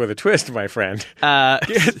classic with a twist, my friend.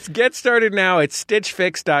 Get started now at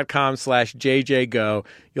stitchfix.com/JJGo.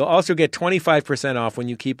 You'll also get 25% off when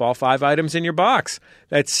you keep all 5 items in your box.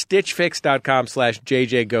 That's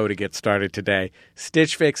stitchfix.com/JJGo to get started today.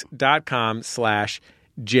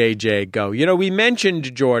 stitchfix.com/JJGo. You know, we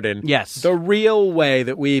mentioned, Jordan, yes, the real way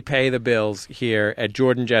that we pay the bills here at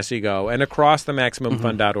Jordan Jesse Go and across the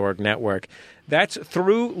MaximumFun.org network. That's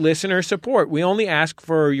through listener support. We only ask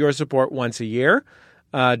for your support once a year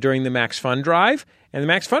during the Max Fun Drive. And the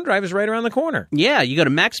Max Fun Drive is right around the corner. Yeah, you go to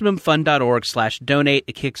MaximumFun.org/donate.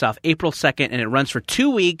 It kicks off April 2nd, and it runs for 2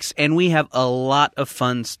 weeks, and we have a lot of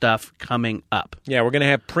fun stuff coming up. Yeah, we're going to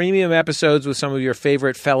have premium episodes with some of your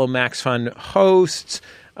favorite fellow Max Fun hosts.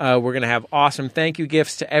 We're going to have awesome thank you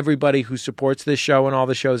gifts to everybody who supports this show and all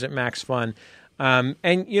the shows at Max Fun.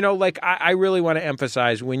 And, you know, like I really want to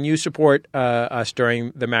emphasize, when you support us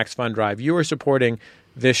during the Max Fun Drive, you are supporting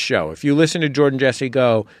this show. If you listen to Jordan Jesse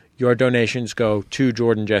Go, your donations go to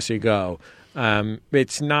Jordan Jesse Go.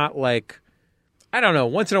 It's not like, I don't know,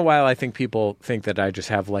 once in a while I think people think that I just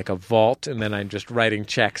have like a vault and then I'm just writing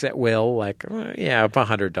checks at will, like,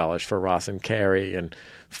 $100 for Ross and Carrie and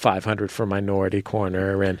 $500 for Minority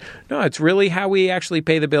Corner. And no, it's really how we actually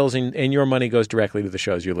pay the bills, and your money goes directly to the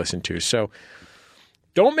shows you listen to. So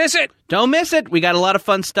don't miss it. Don't miss it. We got a lot of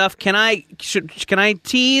fun stuff. Can I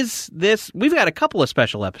tease this? We've got a couple of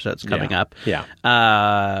special episodes coming up. Yeah.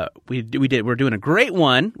 We're doing a great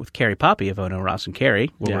one with Carrie Poppy of Ono, Ross and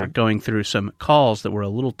Carrie, where we're going through some calls that were a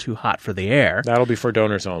little too hot for the air. That'll be for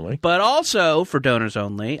donors only. But also for donors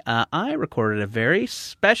only, I recorded a very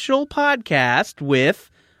special podcast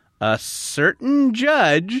with a certain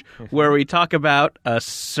judge where we talk about a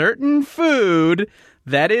certain food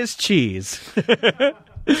that is cheese.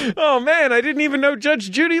 Oh, man, I didn't even know Judge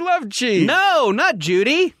Judy loved cheese. No, not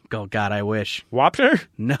Judy. Oh, God, I wish. Wapner?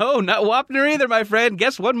 No, not Wapner either, my friend.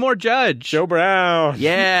 Guess one more judge. Joe Brown.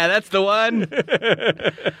 Yeah, that's the one.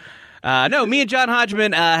 No, me and John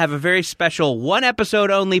Hodgman have a very special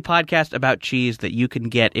one-episode-only podcast about cheese that you can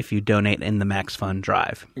get if you donate in the Max Fun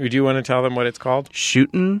Drive. Do you want to tell them what it's called?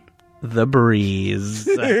 Shootin' the Breeze.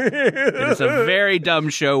 It's a very dumb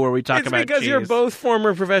show where we talk about cheese. It's because you're both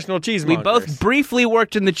former professional cheesemongers. We both briefly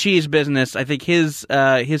worked in the cheese business. I think his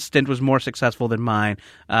stint was more successful than mine.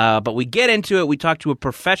 But we get into it. We talk to a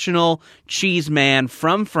professional cheese man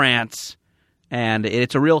from France, and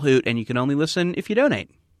it's a real hoot, and you can only listen if you donate.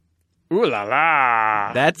 Ooh la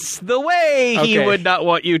la. That's the way he would not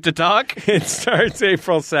want you to talk. It starts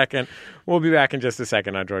April 2nd. We'll be back in just a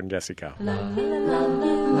second on Jordan Jesse Go.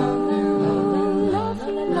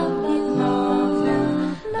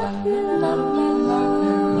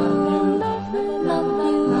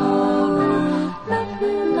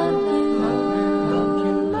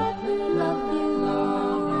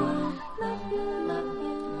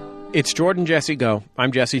 It's Jordan Jesse Go.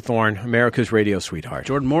 I'm Jesse Thorne, America's radio sweetheart.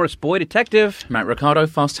 Jordan Morris, boy detective. Mat Ricardo,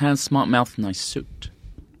 fast hands, smart mouth, nice suit.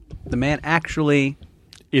 The man actually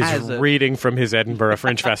is reading from his Edinburgh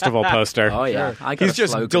Fringe Festival poster. Oh, yeah. He's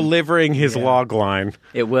just delivering his log line.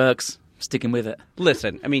 It works. Sticking with it.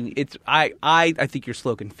 Listen, I mean, I think your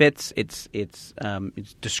slogan fits. It's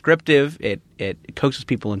descriptive. It coaxes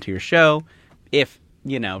people into your show. If,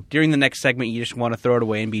 you know, during the next segment you just want to throw it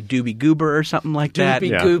away and be Doobie Goober or something like that.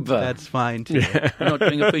 Doobie Goober. That's fine, too. Yeah. We're not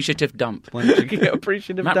doing appreciative dump.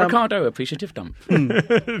 Appreciative Mat dump. Ricardo, appreciative dump.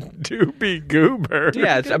 Doobie Goober.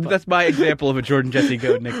 Yeah, that's my example of a Jordan Jesse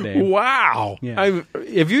Go nickname. Wow. Yeah.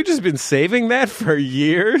 Have you just been saving that for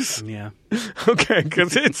years? Yeah. Okay,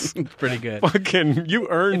 because it's Pretty good. fucking. You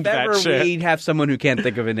earned If that ever shit. we have someone who can't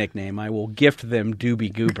think of a nickname, I will gift them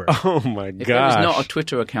Doobie Goober. Oh my If there is gosh! not a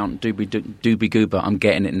Twitter account, Doobie Goober, I'm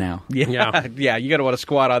getting it now. Yeah, yeah. You got to want to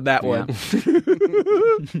squat on that one.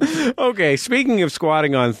 Okay, speaking of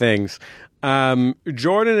squatting on things,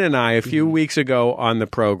 Jordan and I, a few weeks ago on the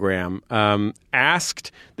program,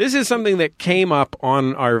 asked, this is something that came up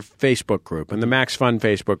on our Facebook group, in the Max Fun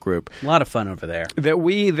Facebook group, A lot of fun over there. that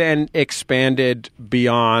we then expanded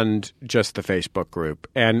beyond just the Facebook group.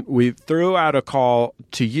 And we threw out a call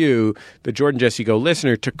to you, the Jordan Jesse Go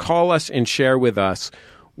listener, to call us and share with us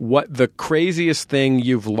what the craziest thing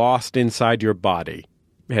you've lost inside your body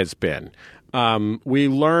has been. We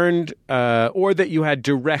learned, or that you had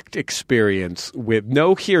direct experience with,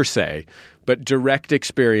 no hearsay, but direct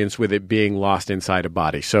experience with it being lost inside a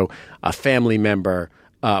body. So a family member,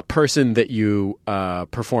 a person that you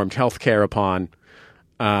performed health care upon,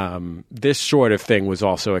 this sort of thing was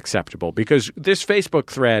also acceptable. Because this Facebook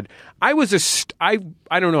thread, I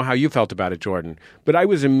don't know how you felt about it, Jordan, but I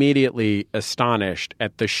was immediately astonished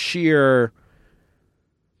at the sheer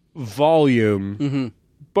volume,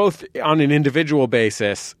 both on an individual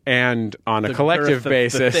basis and on a collective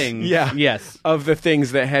basis, Yes. of the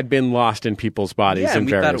things that had been lost in people's bodies Yeah, in and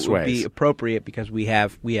we thought various it would ways. be appropriate because we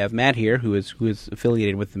have Matt here who is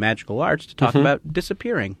affiliated with the magical arts to talk about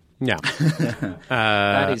disappearing. Yeah.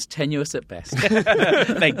 That is tenuous at best.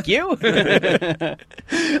 Thank you.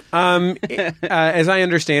 As I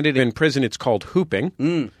understand it, in prison it's called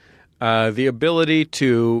hooping. The ability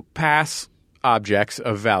to pass objects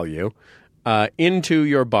of value into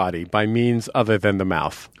your body by means other than the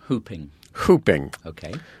mouth. Hooping. Hooping.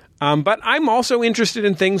 Okay. But I'm also interested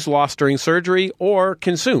in things lost during surgery or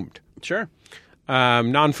consumed. Sure.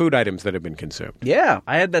 Non-food items that have been consumed. Yeah,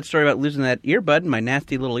 I had that story about losing that earbud in my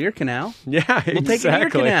nasty little ear canal. Yeah, We'll take an ear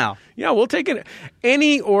canal. Yeah, we'll take it.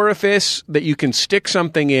 Any orifice that you can stick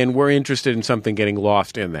something in, we're interested in something getting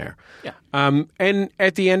lost in there. Yeah. And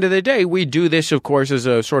at the end of the day, we do this, of course, as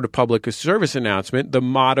a sort of public service announcement. The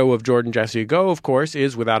motto of Jordan Jesse Go, of course,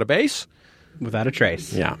 is without a base. Without a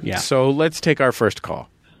trace. Yeah. Yeah. So let's take our first call.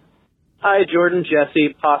 Hi, Jordan,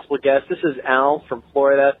 Jesse, possible guest. This is Al from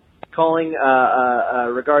Florida calling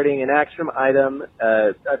regarding an action item.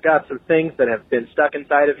 I've got some things that have been stuck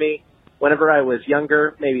inside of me. Whenever I was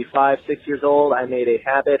younger, maybe 5, 6 years old, I made a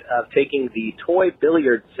habit of taking the toy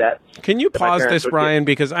billiard sets. Can you that my pause parents this, would Brian? give-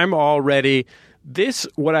 Because I'm already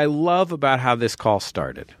what I love about how this call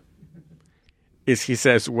started is he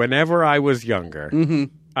says, whenever I was younger,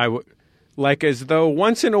 like as though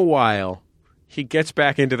once in a while he gets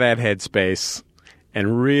back into that headspace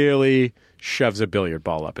and really shoves a billiard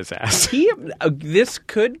ball up his ass. This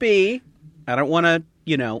could be. I don't want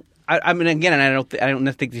to. I mean, again, I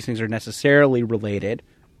don't think these things are necessarily related,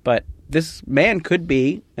 but this man could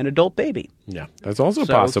be an adult baby. Yeah, that's also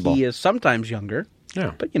So possible. he is sometimes younger.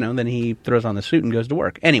 Yeah. But then he throws on the suit and goes to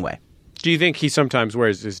work. Anyway. Do you think he sometimes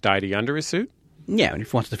wears his tidy under his suit? Yeah, and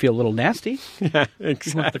if he wants to feel a little nasty, Yeah, he wants to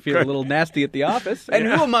exactly. feel a little nasty at the office. And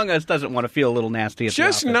who among us doesn't want to feel a little nasty at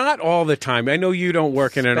Just the office? not all the time. I know you don't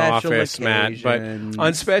work in an Special office, Matt, but occasions.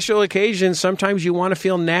 on special occasions, sometimes you want to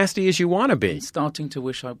feel nasty as you want to be. Starting to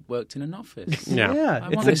wish I worked in an office. Yeah. Yeah, I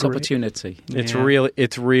it's want a this great- opportunity. It's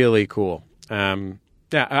Yeah. really cool.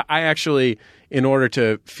 Yeah, I actually, in order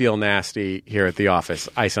to feel nasty here at the office,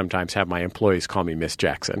 I sometimes have my employees call me Miss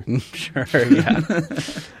Jackson. Sure,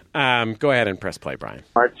 yeah. Go ahead and press play, Brian.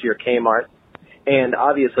 Mart to your Kmart, and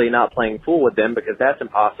obviously not playing pool with them because that's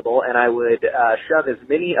impossible, and I would shove as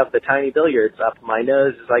many of the tiny billiards up my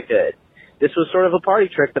nose as I could. This was sort of a party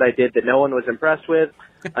trick that I did that no one was impressed with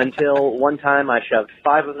until one time I shoved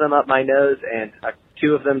 5 of them up my nose, and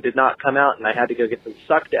 2 of them did not come out, and I had to go get them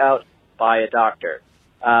sucked out by a doctor.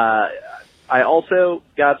 I also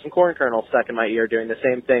got some corn kernels stuck in my ear doing the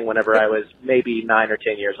same thing whenever I was maybe 9 or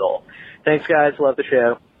 10 years old. Thanks, guys. Love the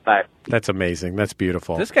show. Bye. That's amazing. That's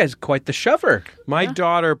beautiful. This guy's quite the shover. My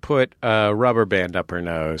daughter put a rubber band up her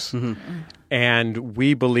nose, and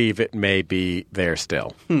we believe it may be there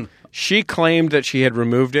still. She claimed that she had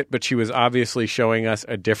removed it, but she was obviously showing us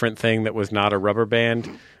a different thing that was not a rubber band.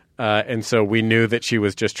 And so we knew that she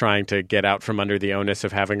was just trying to get out from under the onus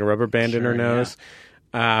of having a rubber band in her nose.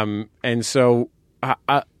 And so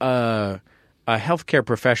a healthcare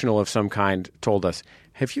professional of some kind told us,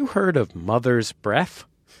 have you heard of mother's breath?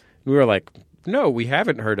 We were like, no, we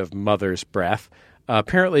haven't heard of mother's breath.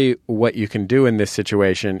 Apparently what you can do in this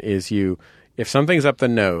situation is if something's up the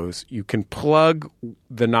nose, you can plug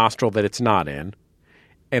the nostril that it's not in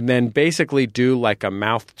and then basically do like a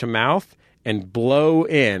mouth to mouth and blow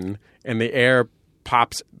in and the air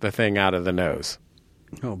pops the thing out of the nose.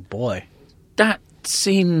 Oh, boy. That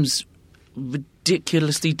seems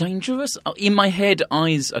ridiculously dangerous. In my head,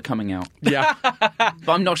 eyes are coming out. Yeah. But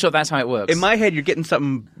I'm not sure that's how it works. In my head, you're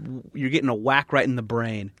getting a whack right in the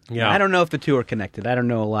brain. Yeah. I don't know if the two are connected. I don't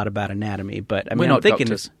know a lot about anatomy, but I mean, We're I'm not thinking,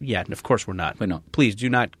 doctors. yeah, of course we're not. We're not. Please do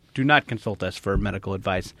not consult us for medical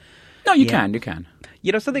advice. No, you Yeah. can. You can.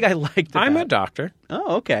 You know, something I liked about... I'm a doctor.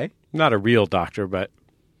 Oh, okay. Not a real doctor, but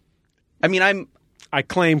I mean, I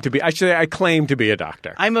claim to be. I should say I claim to be a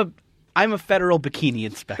doctor. I'm a federal bikini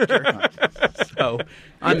inspector. So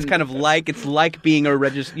it's kind of like being a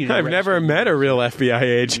registered. I've never met a real FBI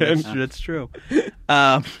agent. That's true.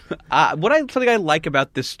 Something I like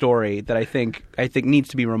about this story that I think needs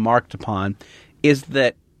to be remarked upon is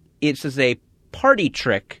that it's as a party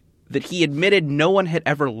trick that he admitted no one had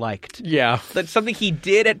ever liked. Yeah. That's something he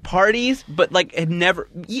did at parties, but like had never.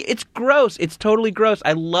 It's gross. It's totally gross.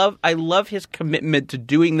 I love his commitment to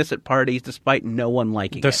doing this at parties despite no one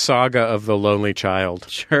liking The it. saga of the lonely child.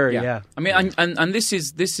 Sure. Yeah. I mean, and this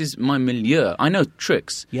is my milieu. I know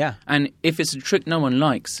tricks. Yeah. And if it's a trick no one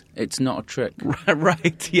likes, it's not a trick.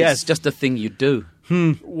 Right. Yes. It's just a thing you do.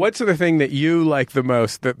 What's the thing that you like the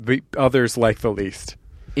most that the others like the least?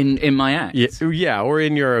 In my act. Yeah, or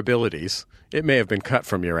in your abilities. It may have been cut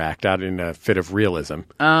from your act out in a fit of realism.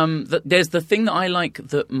 There's the thing that I like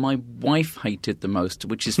that my wife hated the most,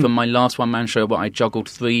 which is from my last one-man show where I juggled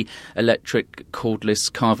 3 electric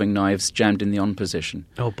cordless carving knives jammed in the on position.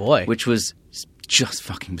 Oh boy. Which was just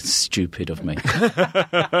fucking stupid of me.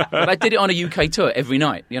 But I did it on a UK tour every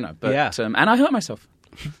night, you know. But, Yeah. and I hurt myself.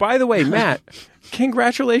 By the way, Matt,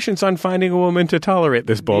 congratulations on finding a woman to tolerate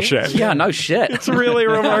this bullshit. Yeah, no shit. It's really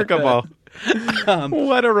remarkable.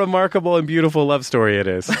 What a remarkable and beautiful love story it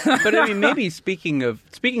is. But I mean, maybe speaking of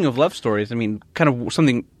love stories, I mean, kind of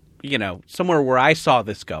something, you know, somewhere where I saw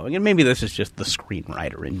this going, and maybe this is just the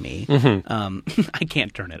screenwriter in me. I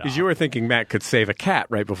can't turn it off. Because you were thinking Matt could save a cat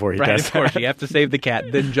right before he Right, does of course. that. You have to save the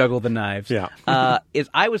cat, then juggle the knives. Yeah. Is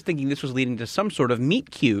I was thinking this was leading to some sort of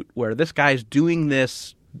meet cute where this guy's doing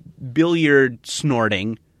this billiard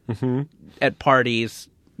snorting at parties,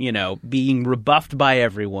 you know, being rebuffed by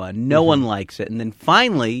everyone. No one likes it. And then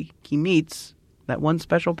finally he meets that one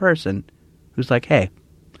special person who's like, hey,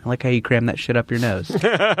 I like how you cram that shit up your nose.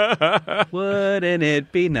 Wouldn't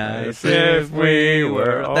it be nice if we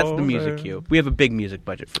were... That's the music cue. We have a big music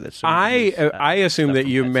budget for this. So I assume stuff that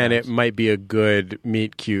from you Pet meant Sounds. it might be a good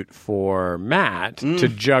meet cute for Matt to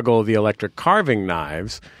juggle the electric carving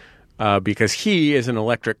knives because he is an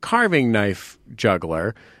electric carving knife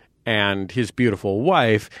juggler and his beautiful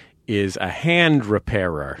wife is a hand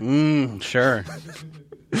repairer. Sure.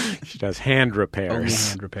 She does hand repairs. Only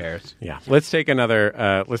hand repairs. Yeah. Let's take another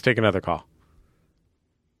call.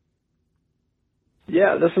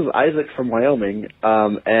 Yeah, this is Isaac from Wyoming,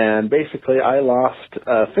 and basically I lost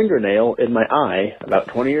a fingernail in my eye about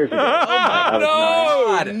 20 years ago.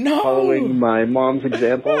 I was following my mom's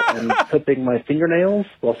example and clipping my fingernails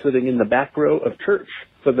while sitting in the back row of church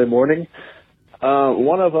Sunday morning.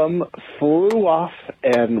 One of them flew off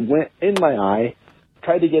and went in my eye.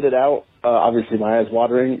 Tried to get it out. Obviously, my eye's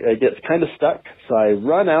watering. It gets kind of stuck, so I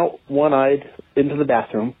run out one-eyed into the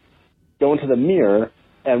bathroom, go into the mirror,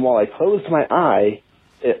 and while I closed my eye,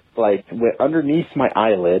 it like went underneath my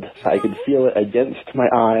eyelid, so I could feel it against my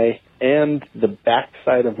eye and the back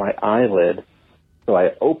side of my eyelid. So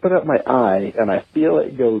I open up my eye, and I feel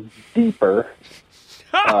it go deeper.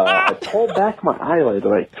 I pull back my eyelid,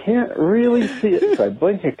 and I can't really see it, so I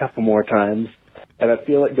blink a couple more times, and I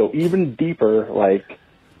feel it go even deeper, like,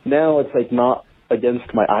 now it's like not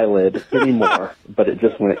against my eyelid anymore, but it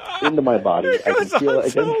just went into my body. I can feel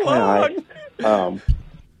it against my eye.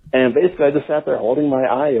 And basically I just sat there holding my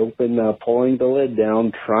eye open, pulling the lid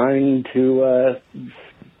down, trying to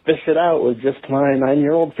fish it out with just my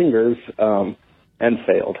 9-year-old fingers, and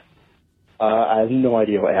failed. I have no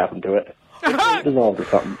idea what happened to it. It dissolved or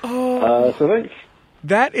something. So thanks.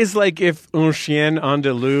 That is like if Un Chien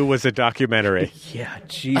Andalou was a documentary Yeah,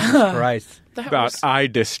 Jesus Christ. about eye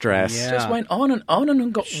distress. Yeah. Just went on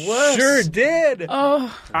and got worse. Sure did.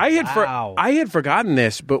 Oh, I had forgotten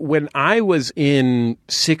this, but when I was in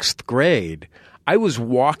 6th grade, I was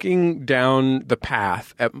walking down the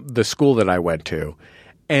path at the school that I went to,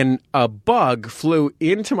 and a bug flew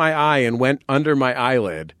into my eye and went under my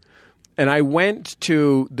eyelid. And I went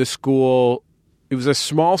to the school. It was a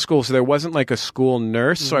small school, so there wasn't like a school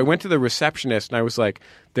nurse. So I went to the receptionist and I was like,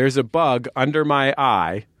 there's a bug under my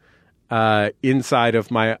eye, inside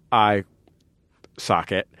of my eye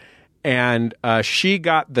socket. And she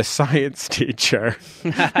got the science teacher,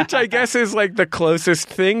 which I guess is like the closest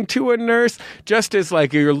thing to a nurse. Just as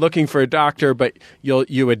like you're looking for a doctor, but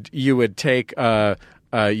you would take a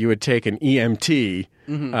you would take an EMT,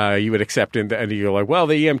 you would accept it, and you're like, well,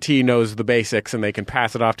 the EMT knows the basics and they can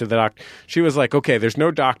pass it off to the doctor. She was like, okay, there's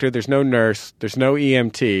no doctor, there's no nurse, there's no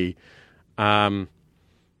EMT.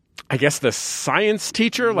 I guess the science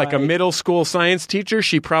teacher, like a middle school science teacher,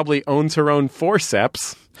 she probably owns her own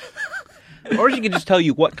forceps. Or she could just tell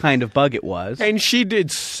you what kind of bug it was. And she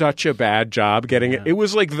did such a bad job getting it. It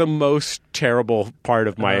was like the most terrible part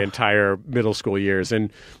of my entire middle school years.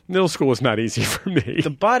 And middle school was not easy for me. The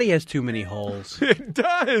body has too many holes. It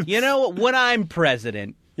does. You know, when I'm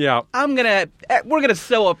president, Yeah. we're gonna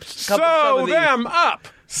sew up. Sew them up.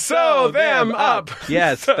 Sew them up.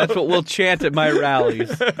 Yes, that's what we'll chant at my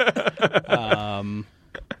rallies.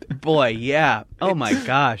 Boy, yeah. Oh my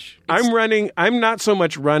gosh. I'm not so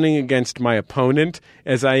much running against my opponent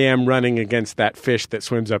as I am running against that fish that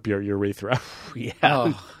swims up your urethra. Yeah.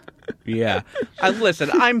 Oh. Yeah. Listen,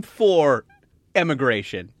 I'm for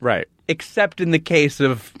emigration. Right. Except in the case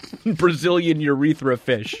of Brazilian urethra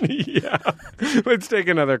fish. Yeah. Let's take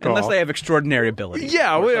another call. Unless they have extraordinary ability.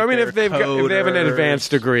 Yeah, I mean, if they have an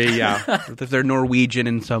advanced degree, yeah. If they're Norwegian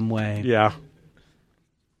in some way. Yeah.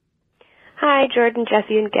 Hi, Jordan,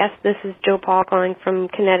 Jesse, and guest. This is Joe Paul calling from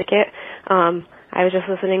Connecticut. I was just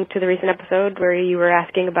listening to the recent episode where you were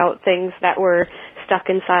asking about things that were stuck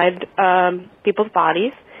inside people's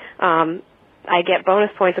bodies. I get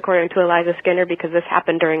bonus points according to Eliza Skinner because this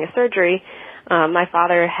happened during a surgery. My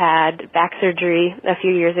father had back surgery a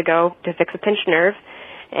few years ago to fix a pinched nerve,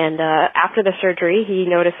 and after the surgery, he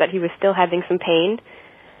noticed that he was still having some pain,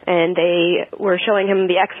 and they were showing him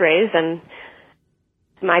the x-rays, and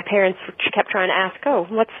my parents kept trying to ask, oh,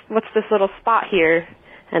 what's this little spot here?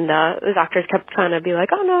 And the doctors kept trying to be like,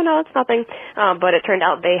 oh, no, it's nothing. But it turned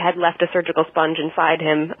out they had left a surgical sponge inside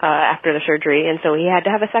him after the surgery, and so he had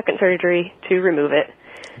to have a second surgery to remove it.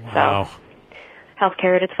 Wow. So,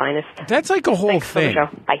 healthcare at its finest. That's like a whole Thanks thing. for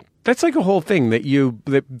the show. Bye. That's like a whole thing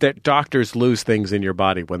that doctors lose things in your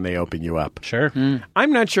body when they open you up. Sure.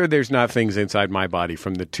 I'm not sure there's not things inside my body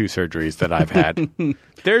from the 2 surgeries that I've had.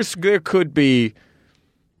 There could be,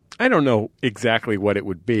 I don't know exactly what it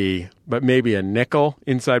would be, but maybe a nickel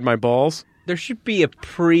inside my balls. There should be a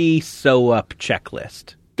pre-sew-up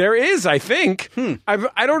checklist. There is, I think. I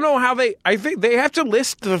don't know how I think they have to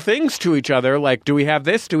list the things to each other. Like, do we have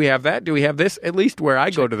this? Do we have that? Do we have this? At least where I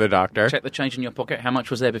go to the doctor. Check the change in your pocket. How much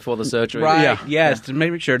was there before the surgery? Right. Yeah. Yes, to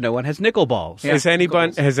make sure no one has nickel balls. Has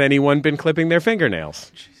anyone been clipping their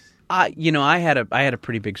fingernails? I had a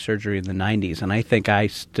pretty big surgery in the 90s, and I think I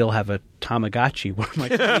still have a Tamagotchi where my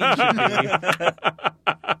clean should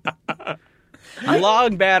be.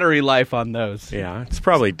 Long battery life on those. Yeah, it's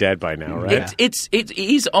probably dead by now, right? It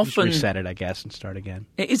is often Just reset it, I guess, and start again.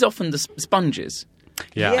 It is often the sponges.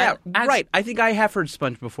 Yeah. Right. I think I have heard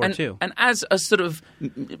sponge before too. And as a sort of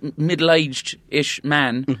middle-aged-ish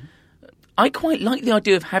man, I quite like the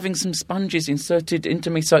idea of having some sponges inserted into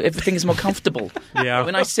me so everything is more comfortable. Yeah.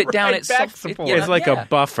 When I sit down, it's soft. It's like a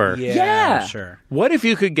buffer. Yeah. Sure. What if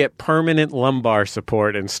you could get permanent lumbar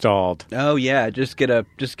support installed? Oh yeah, just get a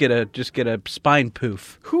spine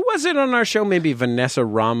poof. Who was it on our show? Maybe Vanessa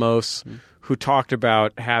Ramos, who talked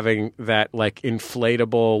about having that like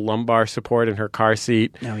inflatable lumbar support in her car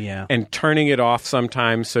seat. Oh yeah. And turning it off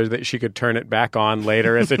sometimes so that she could turn it back on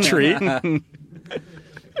later as a treat.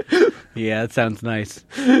 Yeah, that sounds nice.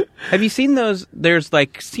 Have you seen those? There's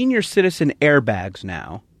like senior citizen airbags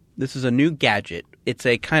now. This is a new gadget. It's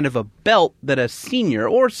a kind of a belt that a senior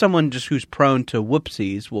or someone just who's prone to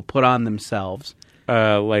whoopsies will put on themselves.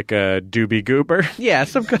 Like a doobie goober? Yeah,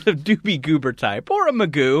 some kind of doobie goober type. Or a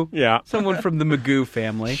Magoo. Yeah. Someone from the Magoo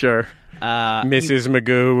family. Sure. Mrs.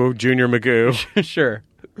 Magoo, Junior Magoo. Sure.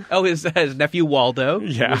 Oh, his nephew Waldo.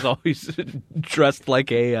 Yeah. He was always dressed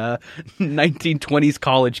like a 1920s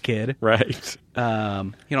college kid. Right.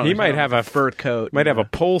 He might have a fur coat. Might have a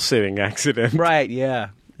pole-sitting accident. Right, yeah.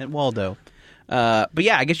 At Waldo. But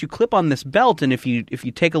yeah, I guess you clip on this belt, and if you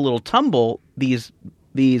take a little tumble, these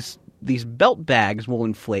belt bags will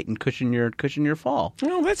inflate and cushion your fall.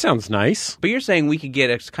 Oh, that sounds nice. But you're saying we could get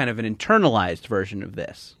a kind of an internalized version of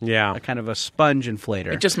this. Yeah. A kind of a sponge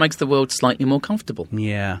inflator. It just makes the world slightly more comfortable.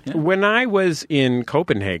 Yeah. When I was in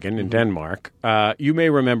Copenhagen, in Denmark, you may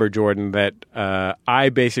remember, Jordan, that I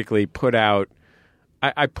basically put out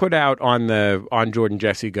on Jordan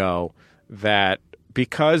Jesse Go that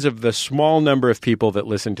because of the small number of people that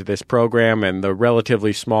listen to this program and the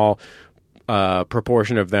relatively small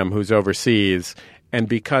proportion of them who's overseas, and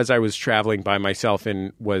because I was traveling by myself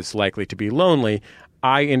and was likely to be lonely,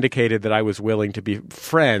 I indicated that I was willing to be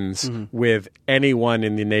friends with anyone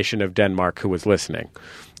in the nation of Denmark who was listening.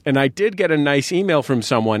 And I did get a nice email from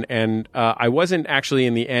someone, and I wasn't actually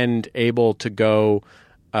in the end able to go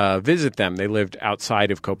visit them. They lived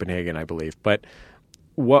outside of Copenhagen, I believe. But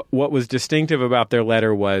what was distinctive about their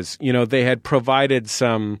letter was, they had provided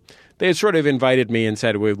they had sort of invited me and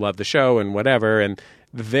said, we love the show and whatever. And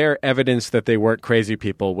their evidence that they weren't crazy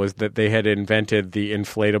people was that they had invented the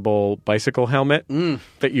inflatable bicycle helmet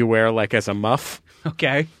that you wear like as a muff.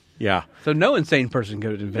 Okay. Yeah. So no insane person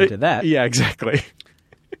could have invented that. Yeah, exactly.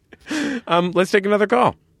 Let's take another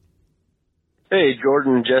call. Hey,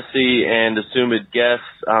 Jordan, Jesse, and assumed guests.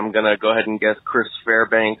 I'm going to go ahead and guess Chris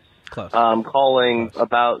Fairbanks. Close. Calling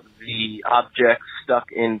about the objects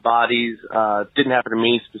stuck in bodies. Didn't happen to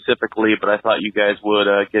me specifically, but I thought you guys would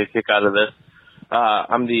get a kick out of this.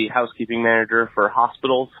 I'm the housekeeping manager for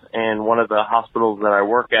hospitals, and one of the hospitals that I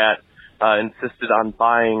work at insisted on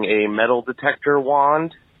buying a metal detector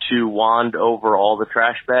wand to wand over all the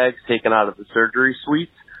trash bags taken out of the surgery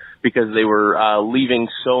suites because they were leaving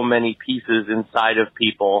so many pieces inside of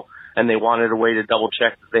people, and they wanted a way to double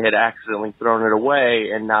check that they had accidentally thrown it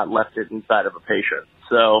away and not left it inside of a patient.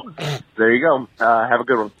 So there you go. Have a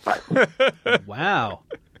good one. Bye. Wow.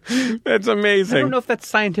 That's amazing. I don't know if that's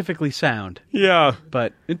scientifically sound. Yeah.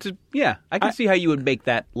 But I can see how you would make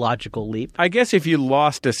that logical leap. I guess if you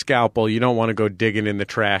lost a scalpel, you don't want to go digging in the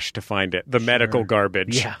trash to find it. The medical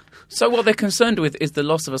garbage. Yeah. So what they're concerned with is the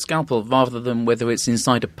loss of a scalpel rather than whether it's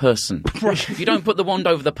inside a person. You don't put the wand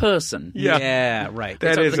over the person. Yeah, right.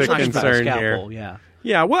 That is a concern here. Yeah.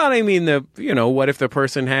 Yeah, well, I mean, what if the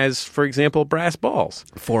person has, for example, brass balls?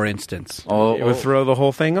 For instance. It would throw the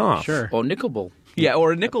whole thing off. Sure. Or nickel ball. Yeah,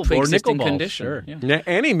 or a nickel Pre-existing ball. condition. Sure. Yeah.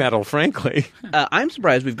 Any metal, frankly. I'm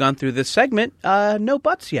surprised we've gone through this segment. No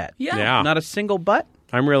butts yet. Yeah. Not a single butt.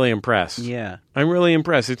 I'm really impressed. Yeah. I'm really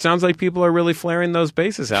impressed. It sounds like people are really flaring those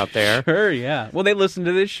bases out there. Sure, yeah. Well, they listen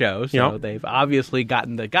to this show, so Yep. they've obviously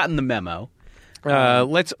gotten the memo.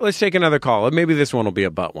 Let's take another call. Maybe this one will be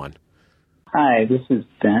a butt one. Hi, this is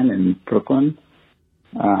Ben in Brooklyn.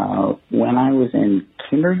 When I was in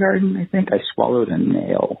kindergarten, I think I swallowed a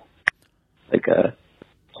nail, like a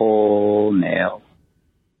whole nail.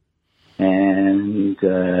 And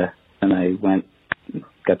I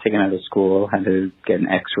got taken out of school, had to get an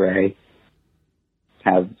x-ray.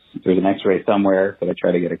 There's an x-ray somewhere that I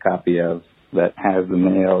try to get a copy of that has the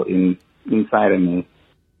nail inside of me.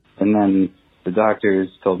 And then the doctors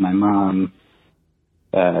told my mom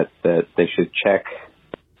that they should check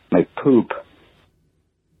my poop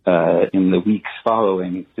in the weeks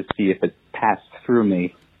following to see if it passed through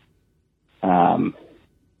me. And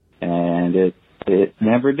it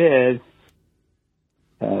never did.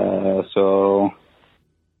 So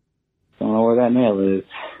don't know where that nail is.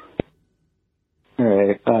 All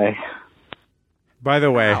right, bye. By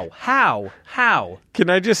the way, How? can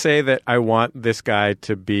I just say that I want this guy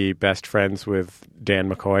to be best friends with Dan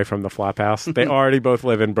McCoy from the Flophouse? They already both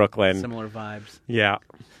live in Brooklyn. Similar vibes. Yeah.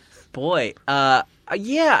 Boy,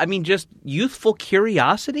 yeah, I mean, just youthful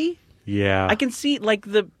curiosity. Yeah. I can see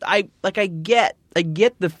I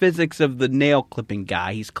get the physics of the nail clipping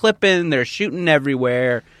guy. He's clipping, they're shooting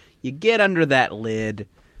everywhere. You get under that lid.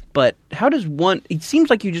 But how does one... It seems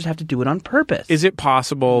like you just have to do it on purpose. Is it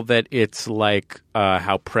possible that it's like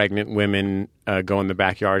how pregnant women go in the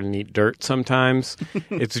backyard and eat dirt sometimes?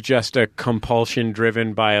 It's just a compulsion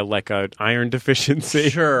driven by an iron deficiency?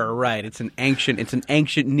 Sure, right. It's an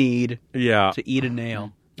ancient need to eat a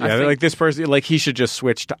nail. Yeah, like this person, like he should just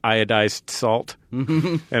switch to iodized salt,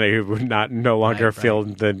 and he would no longer feel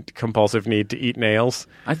the compulsive need to eat nails.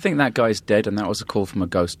 I think that guy's dead, and that was a call from a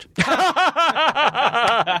ghost.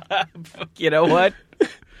 You know what?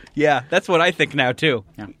 Yeah, that's what I think now, too.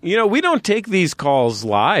 Yeah. We don't take these calls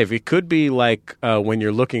live. It could be like when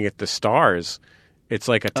you're looking at the stars. It's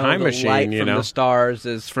like a time machine, light from the stars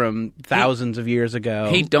is from thousands of years ago.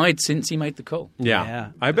 He died since he made the call.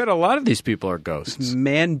 Yeah. I bet a lot of these people are ghosts.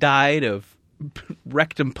 Man died of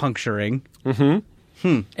rectum puncturing.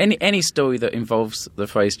 Mm-hmm. Any story that involves the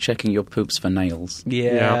phrase checking your poops for nails.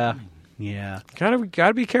 Yeah.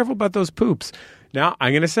 Gotta be careful about those poops. Now,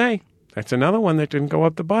 I'm going to say, that's another one that didn't go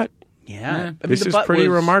up the butt. Yeah. I mean, this the is butt pretty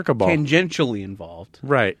was remarkable. Tangentially involved.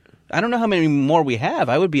 Right. I don't know how many more we have.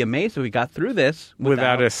 I would be amazed if we got through this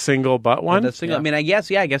without a single butt one. I mean, I guess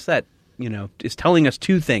that is telling us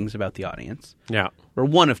two things about the audience. Yeah, or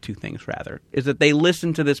one of two things rather, is that they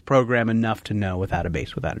listen to this program enough to know without a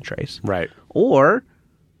base, without a trace. Right. Or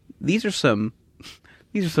these are some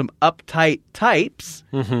uptight types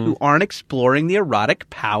who aren't exploring the erotic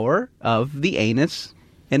power of the anus,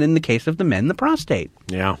 and in the case of the men, the prostate.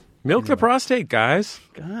 Yeah, milk the prostate, guys.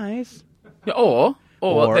 Or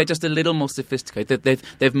Or they're just a little more sophisticated.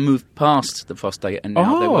 They've moved past the prostate and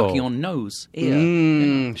now they're working on nose,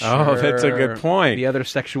 ear. Sure. Oh, that's a good point. The other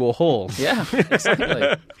sexual holes. Yeah,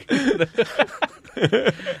 exactly.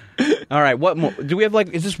 All right, what more? Do we have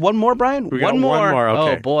is this one more, Brian? One more,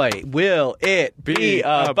 okay. Oh, boy. Will it be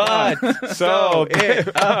a bud? So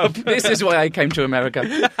it up. This is why I came to America.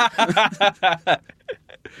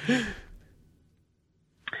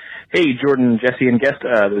 Hey, Jordan, Jesse, and guest.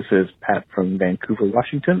 This is Pat from Vancouver,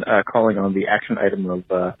 Washington, calling on the action item of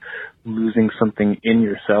losing something in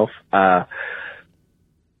yourself.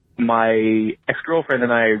 My ex-girlfriend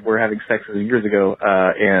and I were having sex years ago,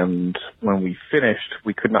 and when we finished,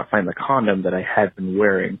 we could not find the condom that I had been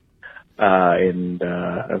wearing. And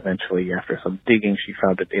eventually, after some digging, she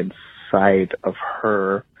found it inside of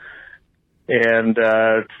her and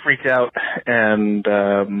freaked out and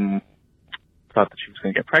thought that she was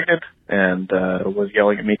going to get pregnant and was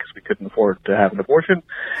yelling at me because we couldn't afford to have an abortion.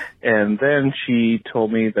 And then she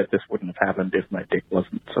told me that this wouldn't have happened if my dick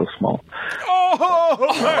wasn't so small. Oh!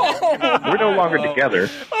 We're no longer together.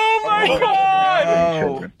 Oh, my God!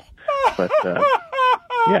 Children. But,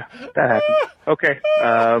 yeah, that happened. Okay.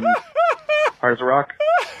 Hard as a rock.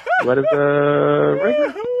 What is a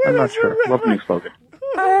regular? I'm not sure. Love the new slogan.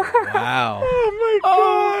 Wow. Oh, my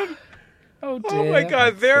God. Oh, dear. Oh, my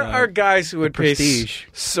God. There are guys who would pay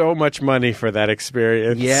so much money for that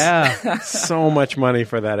experience. Yeah. So much money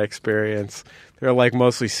for that experience. They're like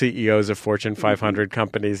mostly CEOs of Fortune 500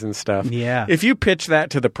 companies and stuff. Yeah. If you pitch that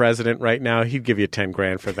to the president right now, he'd give you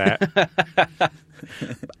 $10,000 for that.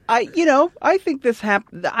 I think this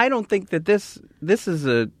happened. I don't think that this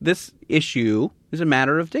issue is a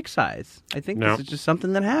matter of dick size. I think this is just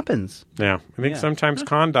something that happens. Yeah. I think sometimes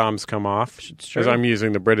condoms come off, as I'm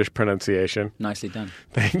using the British pronunciation. Nicely done.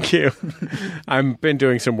 Thank you. I've been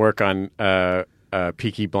doing some work on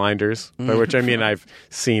Peaky Blinders, by which I mean I've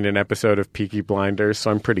seen an episode of Peaky Blinders,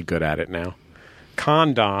 so I'm pretty good at it now.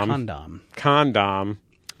 Condom.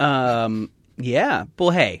 Yeah. Well,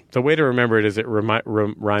 hey. The way to remember it is it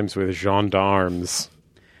rhymes with gendarmes.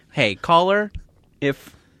 Hey, caller,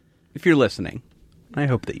 if you're listening, I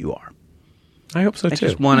hope that you are. I hope so, too. I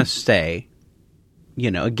just want to say,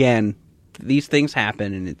 again, these things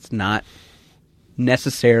happen, and it's not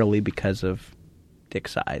necessarily because of dick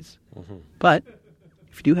size. Mm-hmm. But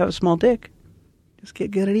if you do have a small dick, just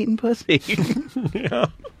get good at eating pussy. Yeah.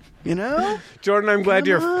 Jordan, I'm glad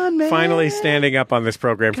you're finally standing up on this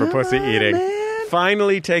program for pussy eating. Man.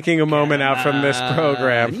 Finally taking a moment out from this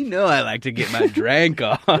program. You know I like to get my drink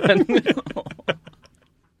on.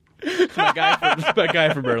 my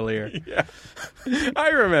guy from earlier. Yeah. I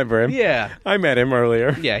remember him. Yeah. I met him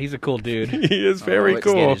earlier. Yeah, he's a cool dude. He is very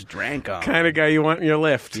cool. Get his drink on. Kind of guy you want in your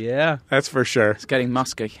lift. Yeah. That's for sure. It's getting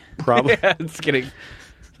musky. Probably. Yeah, it's getting... Is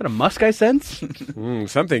that a musk I sense?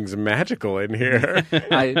 Something's magical in here.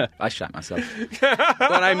 I shat myself.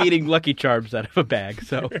 But I'm eating Lucky Charms out of a bag,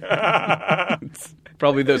 so... It's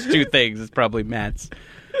probably those two things. It's probably Matt's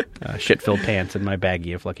shit-filled pants and my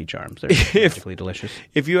baggie of Lucky Charms. They're magically delicious.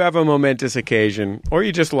 If you have a momentous occasion or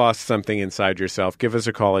you just lost something inside yourself, give us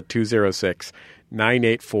a call at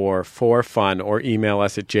 206-984-4FUN or email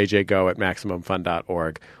us at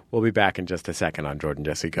jjgo@maximumfun.org. We'll be back in just a second on Jordan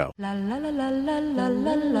Jesse Go.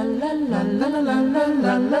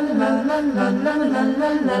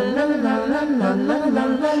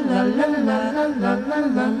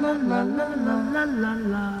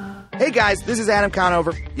 Hey guys, this is Adam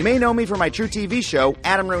Conover. You may know me from my True TV show,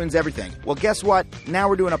 Adam Ruins Everything. Well, guess what? Now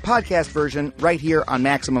we're doing a podcast version right here on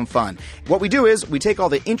Maximum Fun. What we do is we take all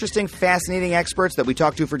the interesting, fascinating experts that we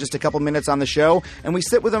talk to for just a couple minutes on the show, and we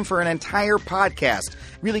sit with them for an entire podcast,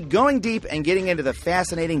 really going deep and getting into the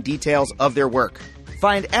fascinating details of their work.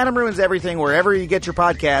 Find Adam Ruins Everything wherever you get your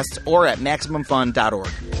podcasts or at MaximumFun.org.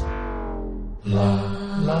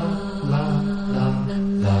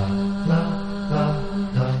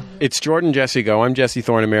 It's Jordan Jesse Go. I'm Jesse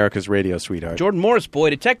Thorne, America's radio sweetheart. Jordan Morris,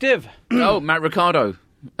 boy detective. Oh, Mat Ricardo,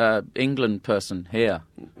 England person here.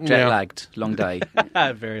 Jet-lagged, long day.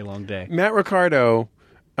 Very long day. Mat Ricardo,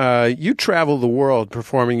 you travel the world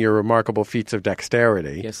performing your remarkable feats of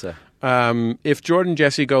dexterity. Yes, sir. If Jordan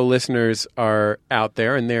Jesse Go listeners are out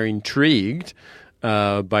there and they're intrigued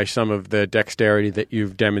by some of the dexterity that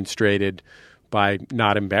you've demonstrated by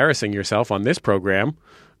not embarrassing yourself on this program,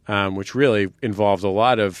 which really involves a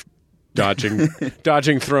lot of dodging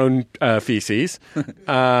thrown feces.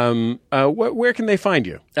 Where can they find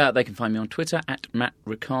you? They can find me on Twitter at Mat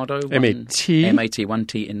Ricardo. M-A-T? M-A-T, 1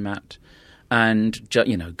 T in Matt. And,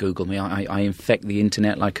 Google me. I infect the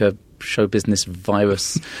internet like a show business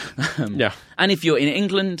virus. Yeah. And if you're in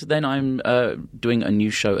England, then I'm doing a new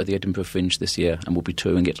show at the Edinburgh Fringe this year, and we'll be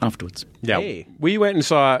touring it afterwards. Yeah, Hey. we went and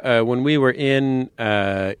saw when we were in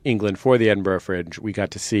England for the Edinburgh Fringe. We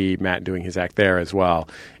got to see Matt doing his act there as well,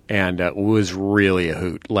 and it was really a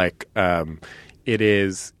hoot. Like, it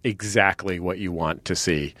is exactly what you want to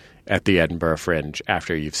see at the Edinburgh Fringe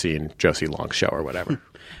after you've seen Josie Long's show or whatever.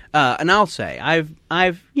 And I'll say, I've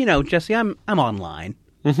Jesse, I'm online.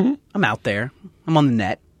 Mm-hmm. I'm out there. I'm on the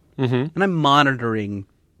net, and I'm monitoring,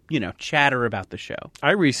 chatter about the show.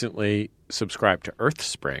 I recently subscribed to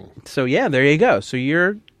Earthspring. So yeah, there you go. So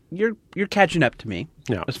you're catching up to me.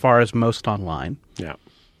 Yeah. As far as most online. Yeah.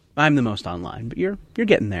 I'm the most online, but you're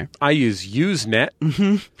getting there. I use Usenet.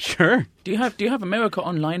 Sure. Do you have America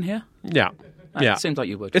Online here? Yeah. Yeah. It seems like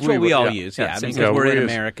you would. It's what we all yeah. use, Yeah, yeah. seems Because like we're we in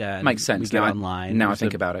use- America. And Makes sense. We get Now I- online. now I There's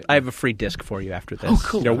think about it. I have a free disc for you after this. Oh,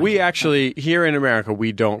 cool. No, we actually, here in America,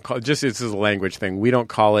 we don't call this is a language thing. We don't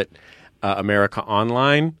call it America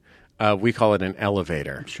Online. We call it an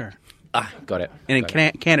elevator. Sure. Got it. And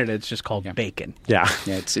in Canada, it's just called bacon. Yeah.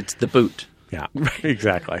 Yeah, it's the boot. Yeah.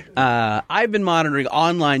 Exactly. I've been monitoring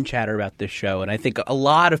online chatter about this show, and I think a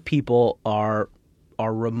lot of people are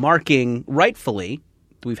remarking, rightfully,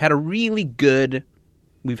 we've had a really good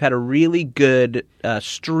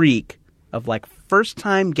streak of like first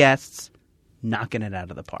time guests knocking it out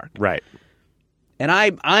of the park. Right. And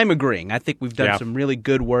I'm agreeing. I think we've done Yeah. some really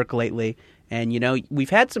good work lately, and we've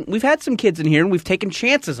had some kids in here, and we've taken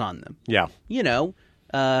chances on them. Yeah.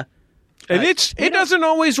 And it doesn't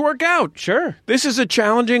always work out. Sure. This is a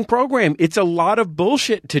challenging program. It's a lot of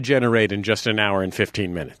bullshit to generate in just an hour and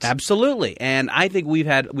 15 minutes. Absolutely. And I think we've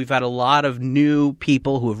had a lot of new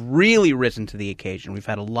people who have really risen to the occasion. We've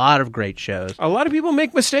had a lot of great shows. A lot of people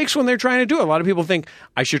make mistakes when they're trying to do it. A lot of people think,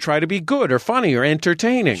 I should try to be good or funny or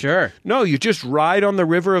entertaining. Sure. No, you just ride on the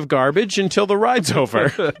river of garbage until the ride's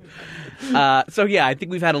over. So yeah, I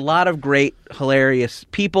think we've had a lot of great, hilarious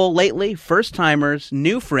people lately, first timers,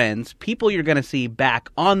 new friends, people you're going to see back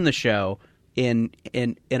on the show at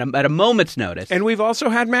a moment's notice. And we've also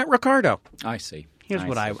had Mat Ricardo. I see. Here's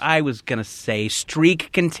what I was going to say: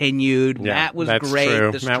 streak continued. Yeah, Matt was that's great.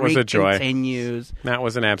 true. The streak Matt was a joy. continues. Matt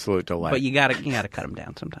was an absolute delight. But you gotta cut him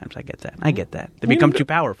down sometimes. I get that. They become too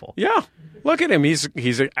powerful. Yeah. Look at him. He's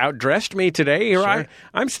outdressed me today. Here Sure.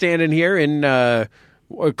 I'm standing here in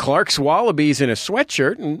Clark's Wallabies in a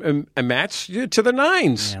sweatshirt and Matt's to the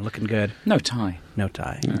nines. Yeah, looking good. No tie.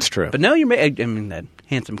 It's true. But no, that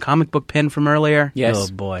handsome comic book pen from earlier. Yes.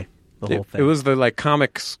 Oh boy, the whole thing. It was the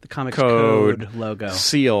comics code logo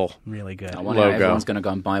seal. Really good. I wonder how Logo. everyone's going to go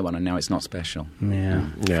and buy one, and now it's not special. Yeah.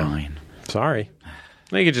 Fine. Sorry.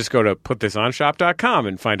 You could just go to putthisonshop.com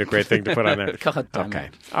and find a great thing to put on there. God damn Okay.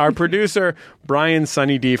 it. Our producer, Brian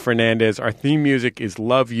Sunny D. Fernandez. Our theme music is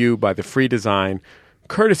Love You by The Free Design,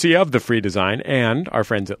 courtesy of The Free Design and our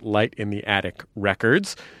friends at Light in the Attic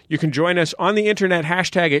Records. You can join us on the internet,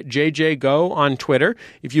 hashtag it JJGo on Twitter.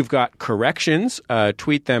 If you've got corrections,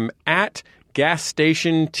 tweet them at Gas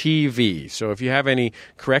Station TV. So if you have any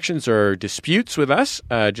corrections or disputes with us,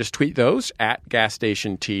 just tweet those at Gas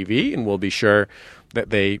Station TV, and we'll be sure that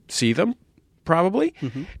they see them, probably.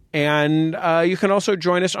 Mm-hmm. And you can also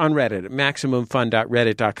join us on Reddit at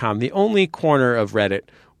MaximumFun.reddit.com, the only corner of Reddit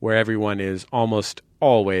where everyone is almost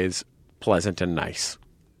always pleasant and nice.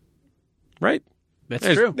 Right? That's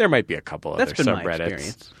true. There might be a couple other That's been my subreddits.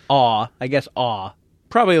 experience. I guess awe.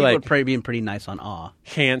 Probably People like would probably being pretty nice on awe.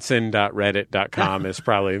 Hansen.reddit.com is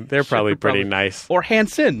probably pretty Probably. nice. Or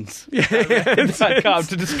Hansons. .com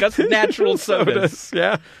to discuss natural sodas.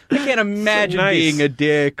 Yeah. I can't imagine nice. being a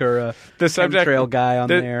dick or a chemtrail guy on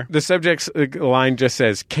the, there. The subject's line just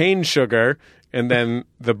says cane sugar, and then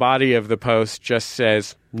the body of the post just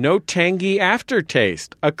says no tangy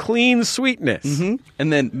aftertaste, a clean sweetness. Mm-hmm.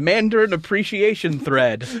 And then Mandarin appreciation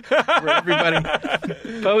thread where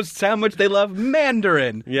everybody posts how much they love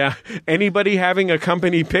Mandarin. Yeah. Anybody having a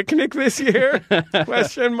company picnic this year?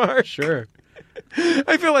 Question mark. Sure.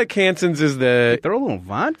 I feel like Hanson's is the Throw a little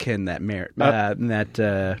vodka in that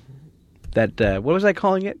what was I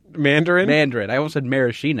calling it? Mandarin. Mandarin. I almost said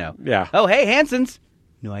maraschino. Yeah. Oh, hey, Hanson's.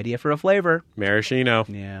 No idea for a flavor. Maraschino.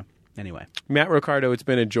 Yeah. Anyway. Matt Ricardo, it's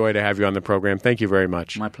been a joy to have you on the program. Thank you very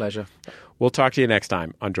much. My pleasure. We'll talk to you next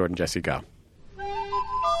time on Jordan Jesse Go.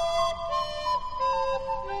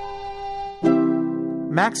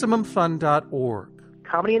 MaximumFun.org.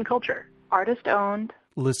 Comedy and culture. Artist owned.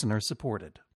 Listener supported.